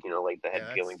here, like like the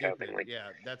head peeling kind of thing. Like,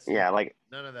 that's like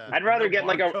none of that. I'd rather get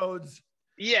like codes.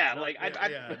 I'd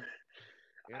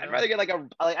rather get like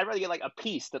a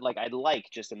piece that like I'd like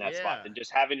just in that spot than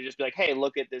just having to just be like, hey,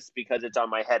 look at this because it's on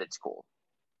my head. It's cool.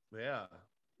 Yeah.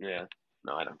 Yeah.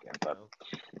 No, I don't care. But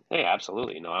hey,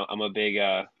 absolutely. No, I'm a big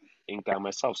ink guy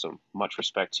myself. So much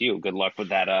respect to you. Good luck with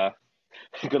that.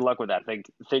 Good luck with that.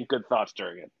 Think good thoughts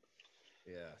during it.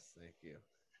 Yes, thank you.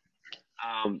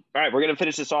 All right, we're gonna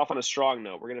finish this off on a strong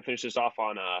note. We're gonna finish this off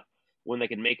on when they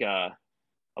can make a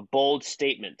bold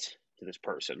statement to this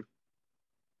person.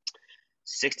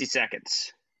 60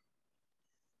 seconds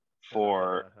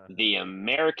for the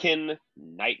American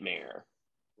Nightmare,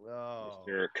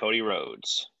 Mr. Cody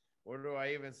Rhodes. Where do I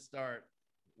even start?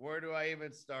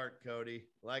 Cody?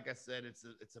 Like I said, it's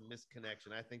a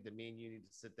misconnection. I think that me and you need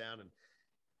to sit down and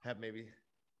have maybe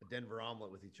a Denver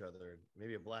omelet with each other and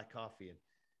maybe a black coffee and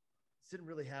sit and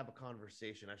really have a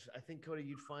conversation. I think, Cody,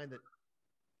 you'd find that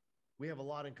we have a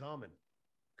lot in common.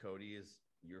 Cody is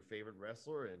your favorite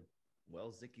wrestler, and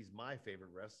well, Zicky's my favorite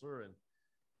wrestler, and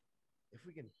if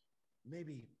we can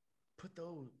maybe put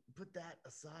that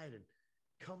aside and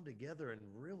come together and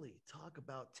really talk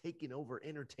about taking over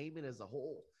entertainment as a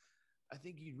whole, I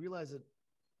think you'd realize that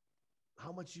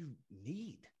how much you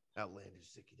need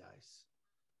Outlandish Zicky Dice,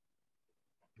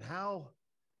 and how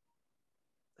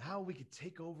we could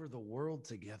take over the world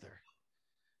together.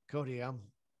 Cody, I'm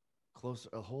closer,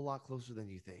 a whole lot closer than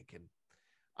you think, and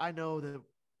I know that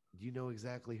you know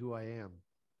exactly who I am.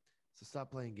 So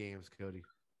stop playing games, Cody.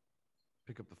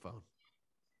 Pick up the phone.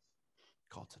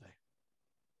 Call today.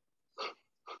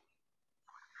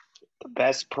 The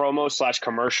best promo /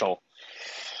 commercial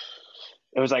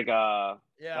It was like Yeah,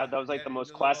 that was like the and most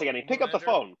the classic little ending. Pick up the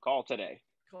Lavender. phone. Call today.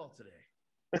 Call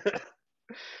today.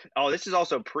 Oh, this is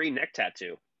also pre-neck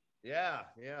tattoo. Yeah.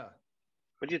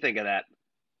 What do you think of that?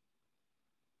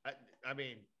 I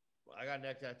mean, I got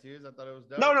neck tattoos. I thought it was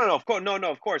dope.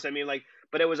 No, of course. I mean, like,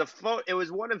 but it was it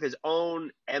was one of his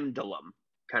own emblem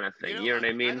kind of thing. You know what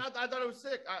I mean? I thought it was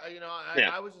sick.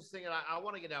 Yeah. I was just thinking, I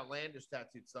want to get Outlandish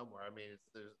tattooed somewhere. I mean,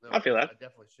 I feel that. I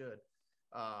definitely should.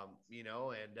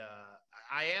 And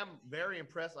I am very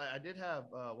impressed. I did have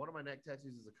one of my neck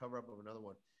tattoos is a cover up of another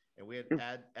one, and we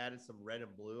had added some red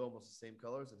and blue, almost the same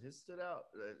colors, and his stood out.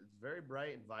 It's very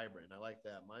bright and vibrant. I like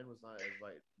that. Mine was not as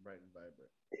bright and vibrant.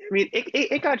 I mean,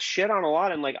 it got shit on a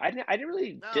lot, and like I didn't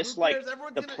really dislike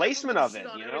the placement of it.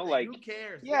 You know, like who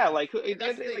cares? Yeah, like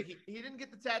that's the thing. He didn't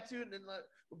get the tattoo, and then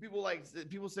when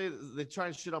people say they try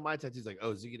and shit on my tattoos, like,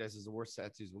 oh, Zicky Dice is the worst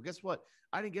tattoos. Well, guess what?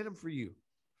 I didn't get them for you,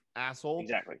 asshole.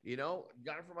 Exactly. You know,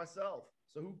 got it for myself.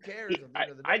 So who cares?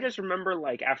 I just remember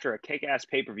like after a kick-ass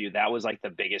pay-per-view, that was like the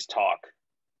biggest talk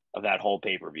of that whole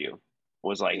pay-per-view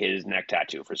was like his neck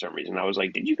tattoo for some reason. I was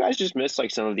like, did you guys just miss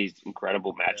like some of these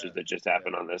incredible matches that just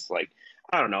happened on this? Like,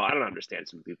 I don't know. I don't understand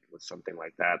some people with something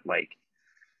like that. Like,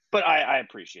 but I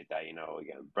appreciate that, you know,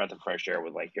 again, breath of fresh air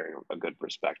with like hearing a good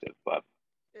perspective. But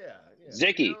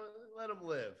Zicky, you know, let him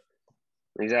live.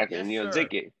 Exactly. Yes, and you know, sir.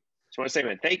 Zicky, just want to say,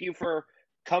 man, thank you for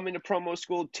coming to promo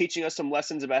school, teaching us some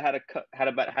lessons about how to cut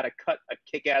a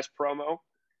kick-ass promo.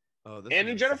 Oh,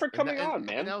 and Jennifer coming on,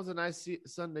 man. And that was a nice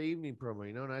Sunday evening promo,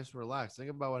 you know, nice and relaxed. Think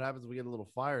about what happens when we get a little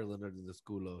fire lit into the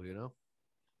schoolo, you know?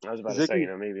 I was about to say, you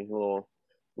know, maybe a little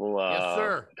yes,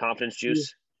 sir. Confidence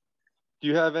juice. Do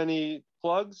you have any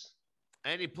plugs?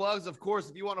 Any plugs? Of course,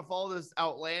 if you want to follow this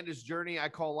outlandish journey I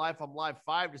call life, I'm live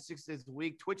 5 to 6 days a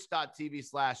week,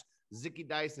 twitch.tv/Zicky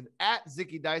Dice and at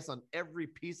Zicky Dice on every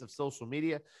piece of social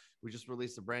media. We just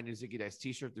released a brand new Zicky Dice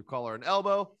t-shirt through Collar and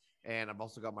Elbow. And I've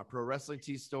also got my pro wrestling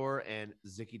tee store and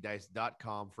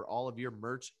ZickyDice.com for all of your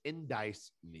merch and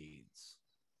dice needs.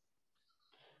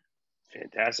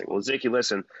 Fantastic. Well, Zicky,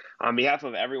 listen, on behalf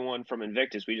of everyone from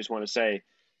Invictus, we just want to say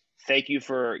thank you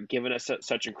for giving us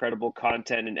such incredible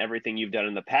content and everything you've done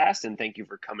in the past. And thank you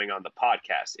for coming on the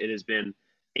podcast. It has been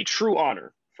a true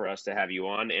honor for us to have you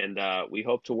on. And we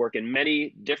hope to work in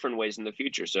many different ways in the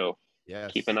future. So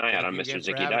keep an eye out on Mr.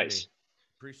 Zicky Dice.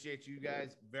 Appreciate you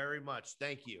guys very much.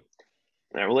 Thank you.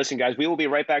 All right, well, listen, guys, we will be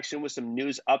right back soon with some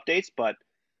news updates, but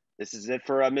this is it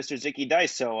for Mr. Zicky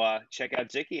Dice. So check out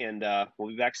Zicky, and we'll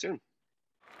be back soon.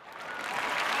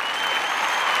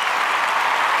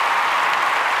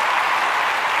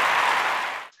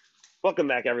 Welcome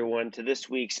back, everyone, to this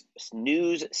week's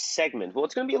news segment. Well,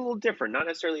 it's going to be a little different, not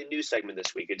necessarily a news segment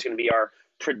this week. It's going to be our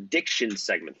prediction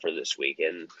segment for this week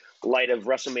in light of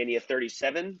WrestleMania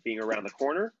 37 being around the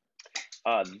corner.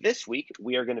 This week,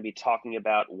 we are going to be talking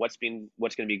about what's going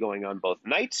to be going on both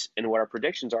nights and what our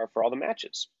predictions are for all the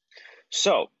matches.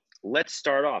 So let's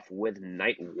start off with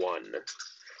night one.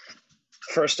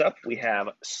 First up, we have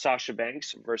Sasha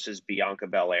Banks versus Bianca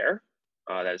Belair.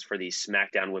 That is for the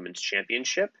SmackDown Women's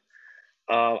Championship.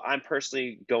 I'm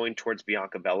personally going towards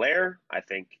Bianca Belair. I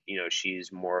think, you know,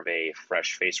 she's more of a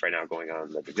fresh face right now going on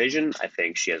in the division. I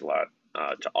think she has a lot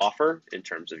to offer in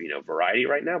terms of, you know, variety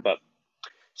right now, but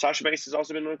Sasha Banks has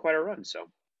also been on quite a run, so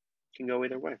can go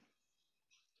either way.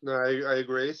 No, I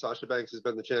agree. Sasha Banks has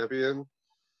been the champion.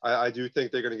 I do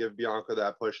think they're going to give Bianca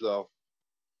that push, though.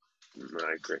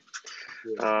 I agree.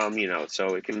 Yeah. You know,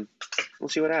 so we'll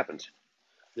see what happens.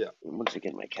 Yeah. Once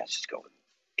again, my cat's just going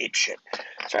ape shit.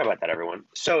 Sorry about that, everyone.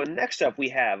 So next up, we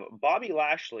have Bobby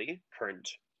Lashley, current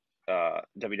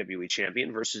WWE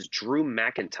champion, versus Drew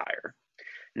McIntyre.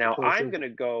 Now, I'm going to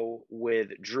go with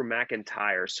Drew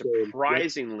McIntyre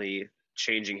surprisingly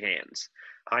changing hands.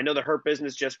 I know the Hurt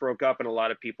Business just broke up, and a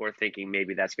lot of people are thinking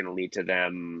maybe that's going to lead to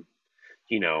them,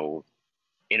 you know,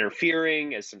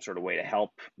 interfering as some sort of way to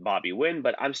help Bobby win.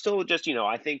 But I'm still just, you know,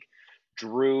 I think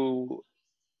Drew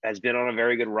has been on a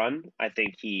very good run. I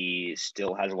think he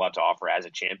still has a lot to offer as a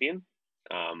champion.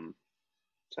 So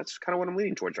that's kind of what I'm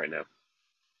leaning towards right now.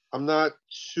 I'm not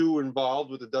too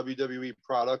involved with the WWE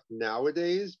product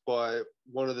nowadays, but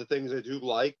one of the things I do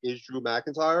like is Drew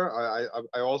McIntyre.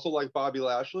 I also like Bobby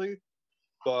Lashley,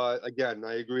 but again,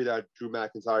 I agree that Drew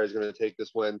McIntyre is going to take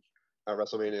this win at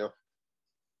WrestleMania.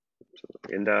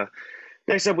 And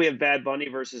next up, we have Bad Bunny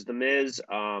versus The Miz.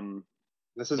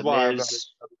 This is why I'm not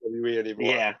in WWE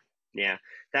anymore. Yeah.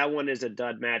 That one is a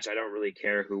dud match. I don't really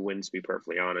care who wins, to be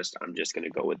perfectly honest. I'm just going to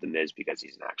go with The Miz because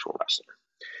he's an actual wrestler.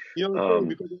 You know,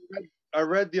 because I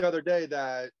read the other day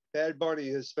that Bad Bunny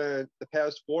has spent the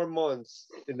past 4 months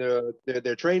in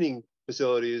their training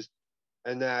facilities,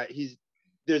 and that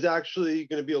there's actually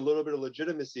going to be a little bit of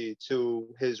legitimacy to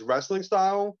his wrestling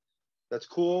style. That's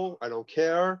cool. I don't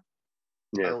care.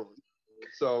 Yeah. I don't,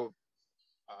 so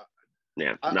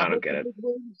yeah, no, I don't get it.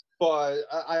 Wins, but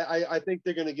I think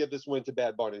they're going to give this win to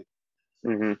Bad Bunny.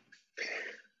 Mm-hmm.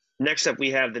 Next up,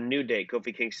 we have the New Day,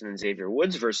 Kofi Kingston and Xavier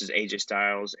Woods versus AJ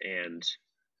Styles and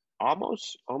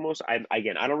almost. I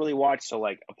don't really watch, so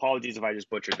like, apologies if I just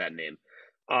butchered that name.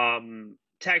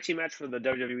 Tag team match for the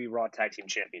WWE Raw Tag Team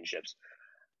Championships.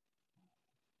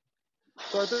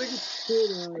 So I think it's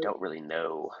I don't really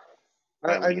know.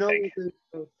 I know it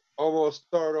almost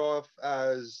start off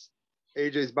as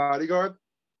AJ's bodyguard.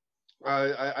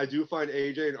 I do find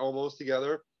AJ and Omos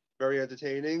together very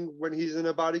entertaining when he's in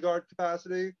a bodyguard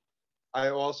capacity. I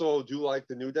also do like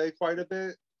the New Day quite a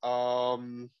bit.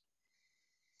 I'm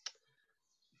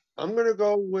gonna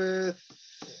go with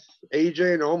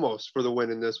AJ and Omos for the win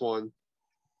in this one.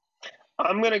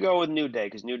 I'm gonna go with New Day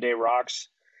because New Day rocks,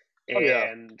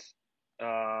 and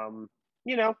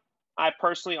you know, I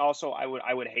personally also I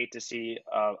would hate to see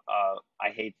I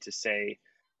hate to say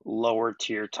lower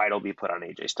tier title be put on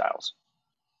AJ Styles.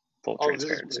 Full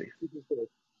transparency. This is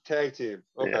tag team.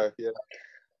 Okay, yeah.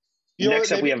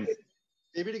 Next up, we have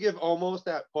maybe to give Omos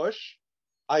that push.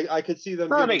 I could see them.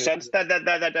 No, that makes sense. That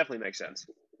definitely makes sense.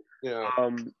 Yeah.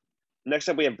 Next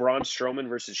up, we have Braun Strowman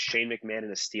versus Shane McMahon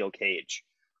in a steel cage.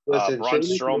 Listen, Braun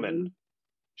Strowman.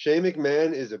 Shane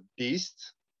McMahon is a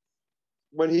beast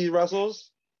when he wrestles.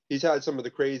 He's had some of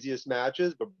the craziest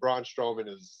matches, but Braun Strowman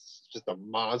is just a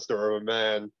monster of a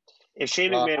man. If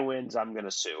Shane McMahon wins, I'm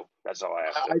gonna sue. That's all I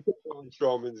have to. I think Braun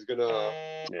Strowman's gonna.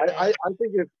 Yeah. I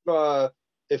think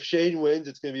if Shane wins,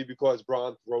 it's gonna be because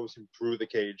Braun throws him through the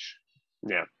cage.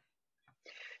 Yeah.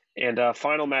 And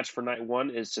final match for night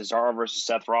one is Cesaro versus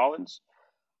Seth Rollins.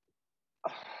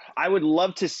 I would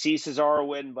love to see Cesaro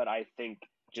win, but I think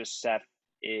just Seth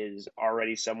is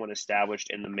already someone established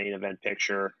in the main event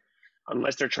picture.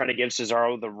 Unless they're trying to give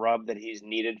Cesaro the rub that he's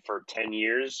needed for 10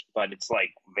 years, but it's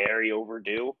like very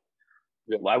overdue.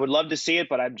 Yeah. I would love to see it,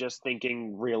 but I'm just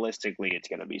thinking realistically it's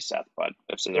going to be Seth. But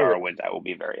if Cesaro wins, I will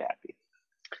be very happy.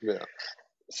 Yeah.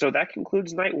 So that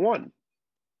concludes night one.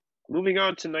 Moving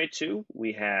on to night two,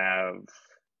 we have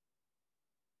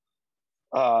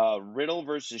Riddle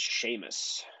versus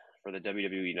Sheamus for the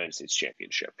WWE United States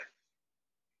Championship.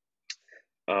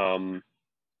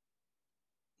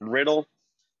 Riddle,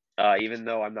 even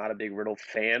though I'm not a big Riddle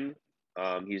fan,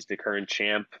 he's the current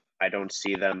champ. I don't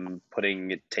see them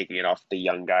taking it off the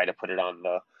young guy to put it on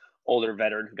the older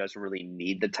veteran who doesn't really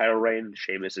need the title reign.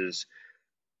 Sheamus is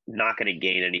not going to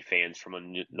gain any fans from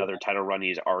another title run.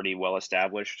 He's already well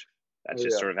established. That's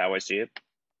just sort of how I see it.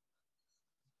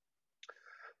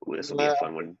 Ooh, this will be a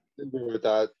fun one. I agree with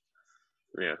that.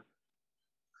 Yeah.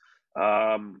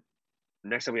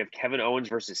 Next up, we have Kevin Owens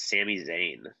versus Sami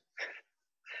Zayn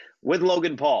with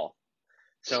Logan Paul.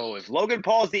 So if Logan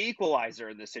Paul is the equalizer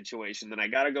in this situation, then I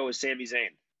got to go with Sami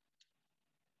Zayn.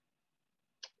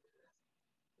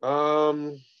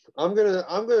 I'm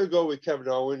gonna go with Kevin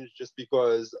Owens just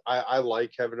because I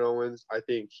like Kevin Owens. I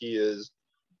think he's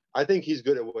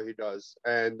good at what he does,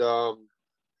 and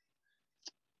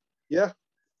yeah,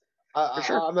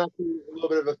 I'm actually a little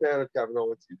bit of a fan of Kevin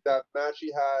Owens. That match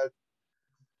he had,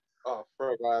 I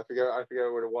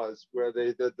forget what it was, where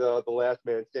they did the last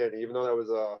man standing. Even though that was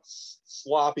a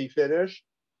sloppy finish,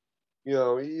 you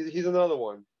know, he's another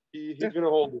one. He's gonna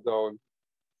hold his own.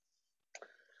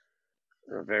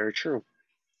 Very true.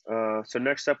 So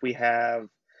next up we have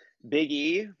Big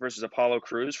E versus Apollo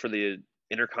Crews for the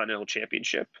Intercontinental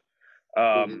Championship.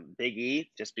 Big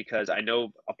E, just because I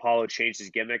know Apollo changed his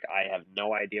gimmick, I have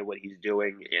no idea what he's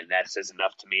doing, and that says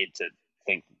enough to me to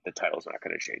think the title's not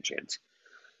going to change hands.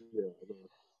 Yeah,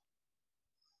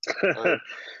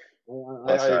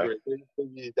 I agree.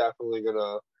 He's definitely going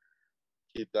to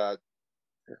keep that.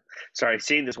 Sorry,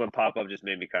 seeing this one pop up just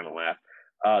made me kind of laugh.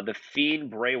 The Fiend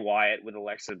Bray Wyatt with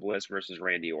Alexa Bliss versus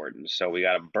Randy Orton. So we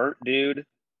got a burnt dude.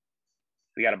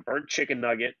 We got a burnt chicken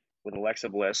nugget with Alexa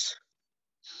Bliss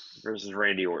versus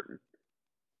Randy Orton.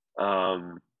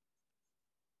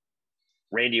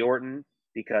 Randy Orton,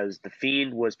 because the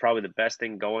Fiend was probably the best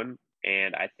thing going,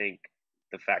 and I think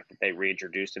the fact that they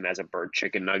reintroduced him as a burnt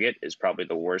chicken nugget is probably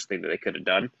the worst thing that they could have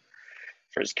done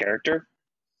for his character.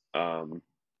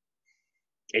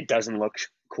 It doesn't look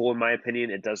cool in my opinion.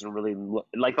 It doesn't really look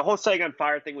like the whole setting on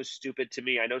fire thing was stupid to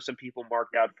me. I know some people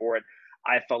marked out for it.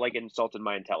 I felt like it insulted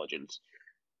my intelligence.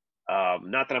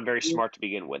 Not that I'm very smart to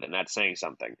begin with, and that's saying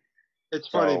something. It's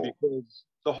funny because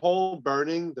the whole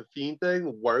burning the Fiend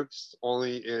thing works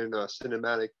only in a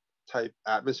cinematic type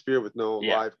atmosphere with no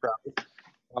live crowd.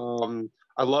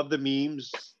 I love the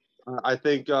memes. I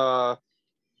think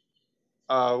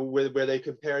where they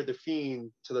compared the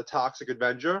Fiend to the Toxic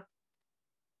Avenger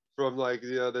from like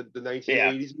the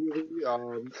 1980s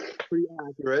movie. Pretty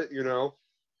accurate, you know.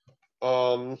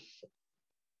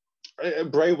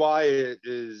 Bray Wyatt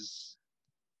is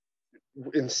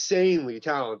insanely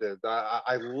talented.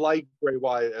 I like Bray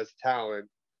Wyatt as talent.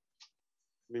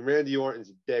 I mean, Randy Orton's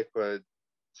a dick, but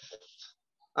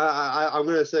I'm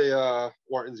gonna say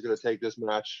Orton's gonna take this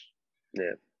match.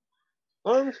 Yeah.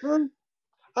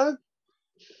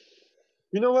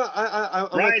 You know what? I'm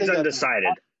gonna Ryan's take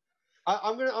undecided.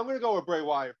 I'm gonna go with Bray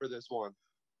Wyatt for this one.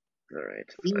 All right.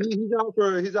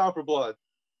 He's out for blood.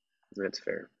 That's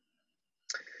fair.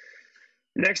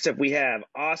 Next up, we have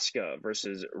Asuka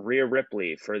versus Rhea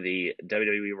Ripley for the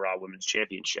WWE Raw Women's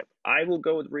Championship. I will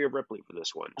go with Rhea Ripley for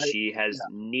this one. She has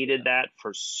needed that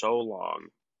for so long.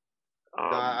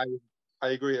 I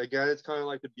agree. Again, it's kind of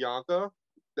like the Bianca.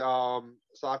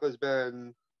 Saka's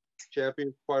been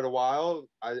champion for quite a while.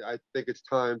 I think it's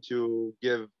time to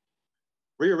give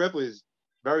Rhea Ripley's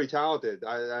very talented.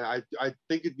 I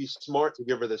think it'd be smart to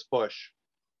give her this push.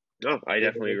 No, I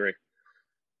definitely agree.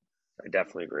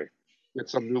 Get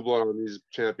some new blood on these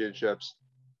championships.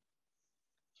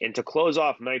 And to close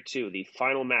off night 2, the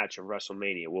final match of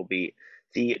WrestleMania will be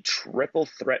the triple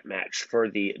threat match for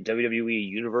the WWE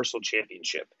Universal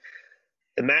Championship.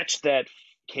 The match that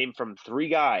came from 3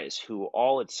 guys who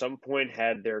all at some point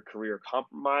had their career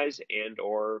compromised and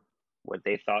or what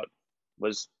they thought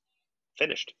was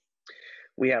finished.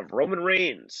 We have Roman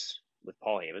Reigns with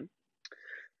Paul Heyman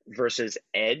versus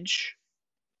Edge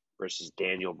versus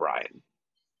Daniel Bryan.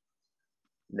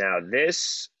 Now,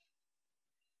 this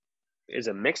is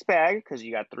a mixed bag because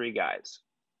you got 3 guys.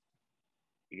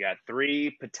 You got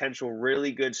 3 potential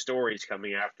really good stories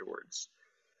coming afterwards.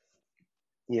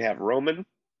 You have Roman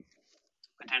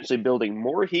potentially building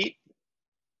more heat,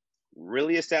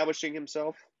 really establishing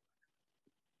himself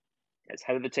as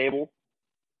head of the table.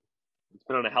 He's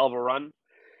been on a hell of a run.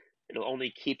 It'll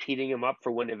only keep heating him up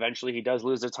for when eventually he does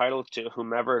lose the title to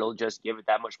whomever. It'll just give it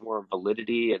that much more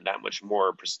validity and that much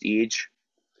more prestige.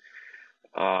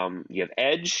 You have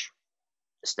Edge,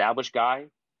 established guy,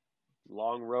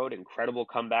 long road, incredible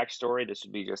comeback story. This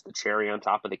would be just the cherry on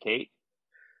top of the cake,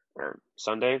 or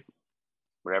sundae,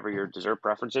 whatever your dessert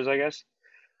preference is, I guess.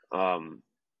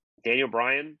 Daniel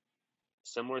Bryan,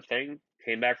 similar thing,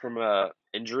 came back from a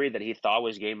injury that he thought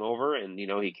was game over, and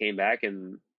he came back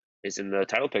and is in the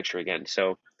title picture again.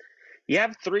 So you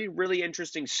have 3 really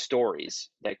interesting stories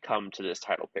that come to this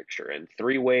title picture, and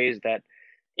 3 ways that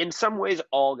in some ways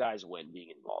all guys win being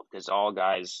involved because all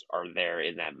guys are there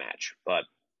in that match. But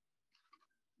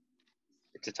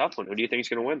it's a tough one. Who do you think is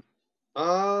going to win?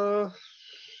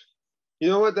 You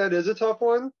know what? That is a tough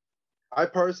one. I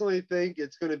personally think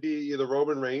it's going to be either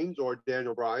Roman Reigns or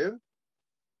Daniel Bryan.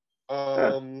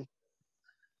 I'm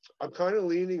kind of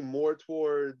leaning more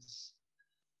towards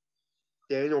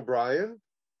Daniel Bryan.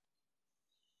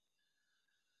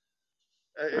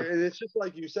 And it's just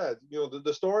like you said,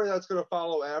 the story that's going to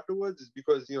follow afterwards is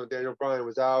because, Daniel Bryan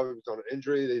was out, he was on an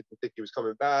injury, they didn't think he was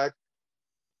coming back.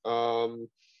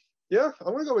 Yeah,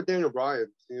 I'm going to go with Daniel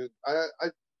Bryan.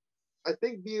 I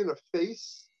think being a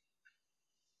face,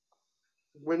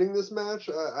 winning this match,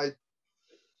 I'm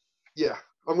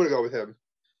going to go with him.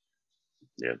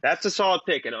 Yeah, that's a solid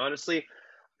pick. And honestly,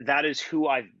 that is who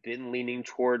I've been leaning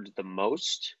towards the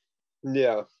most.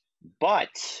 Yeah.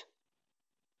 But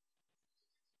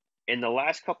in the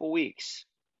last couple weeks,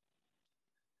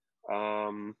 not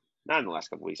in the last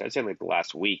couple weeks, I'd say like the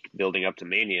last week building up to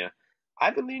Mania,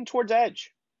 I've been leaning towards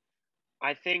Edge.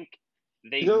 I think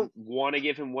they want to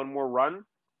give him one more run,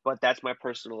 but that's my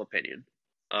personal opinion.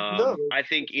 I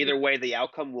think either way, the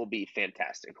outcome will be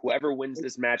fantastic. Whoever wins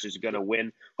this match is going to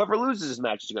win. Whoever loses this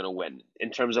match is going to win. In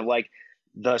terms of like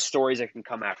the stories that can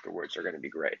come afterwards are going to be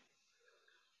great.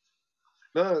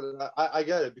 No, I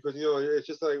get it because it's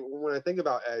just like when I think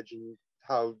about Edge and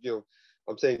how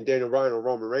I'm saying Daniel Bryan or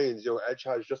Roman Reigns, Edge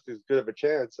has just as good of a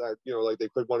chance at like they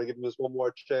could want to give him this one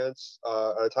more chance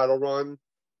at a title run.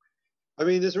 I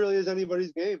mean, this really is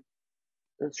anybody's game.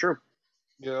 That's true.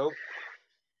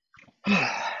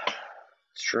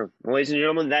 It's true. Well, ladies and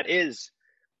gentlemen, that is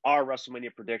our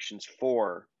WrestleMania predictions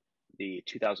for the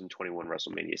 2021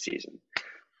 WrestleMania season.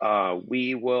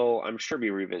 We will, I'm sure,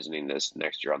 be revisiting this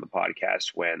next year on the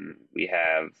podcast when we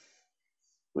have,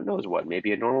 who knows what,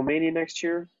 maybe a normal Mania next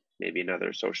year, maybe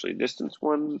another socially distanced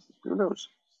one, who knows.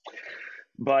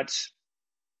 But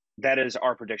that is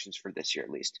our predictions for this year,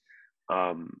 at least.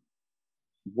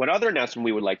 One other announcement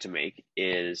we would like to make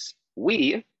is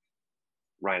we,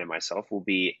 Ryan and myself, will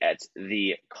be at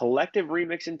the Collective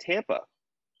Remix in Tampa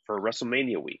for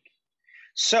WrestleMania week.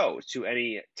 So to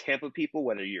any Tampa people,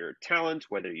 whether you're talent,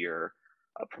 whether you're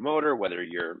a promoter, whether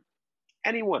you're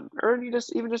anyone, or you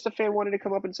just even just a fan wanting to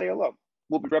come up and say hello,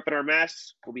 we'll be repping our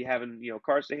masks. We'll be having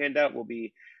cards to hand out. We'll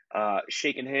be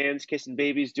shaking hands, kissing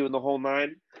babies, doing the whole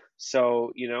nine.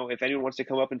 So if anyone wants to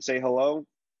come up and say hello,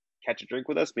 catch a drink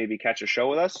with us, maybe catch a show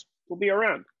with us, we'll be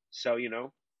around. So be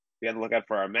on the lookout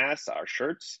for our masks, our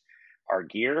shirts, our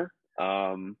gear,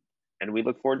 and we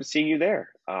look forward to seeing you there.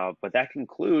 But that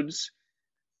concludes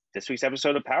this week's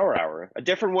episode of Power Hour. A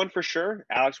different one for sure.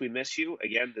 Alex, we miss you.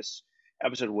 Again, this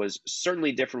episode was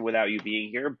certainly different without you being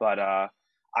here, but I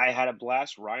had a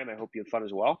blast. Ryan, I hope you had fun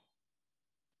as well.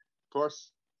 Of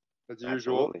course, as usual.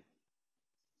 Absolutely.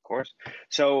 Of course.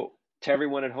 So to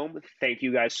everyone at home, thank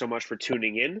you guys so much for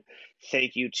tuning in.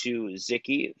 Thank you to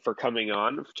Zicky for coming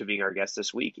on, to being our guest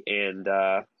this week, and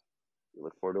we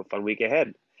look forward to a fun week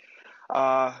ahead.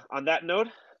 On that note,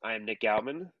 I am Nick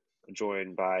Galman,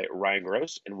 joined by Ryan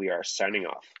Gross, and we are signing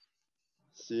off.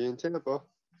 See you in Tampa.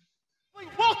 We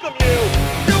welcome you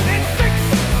to Invictus.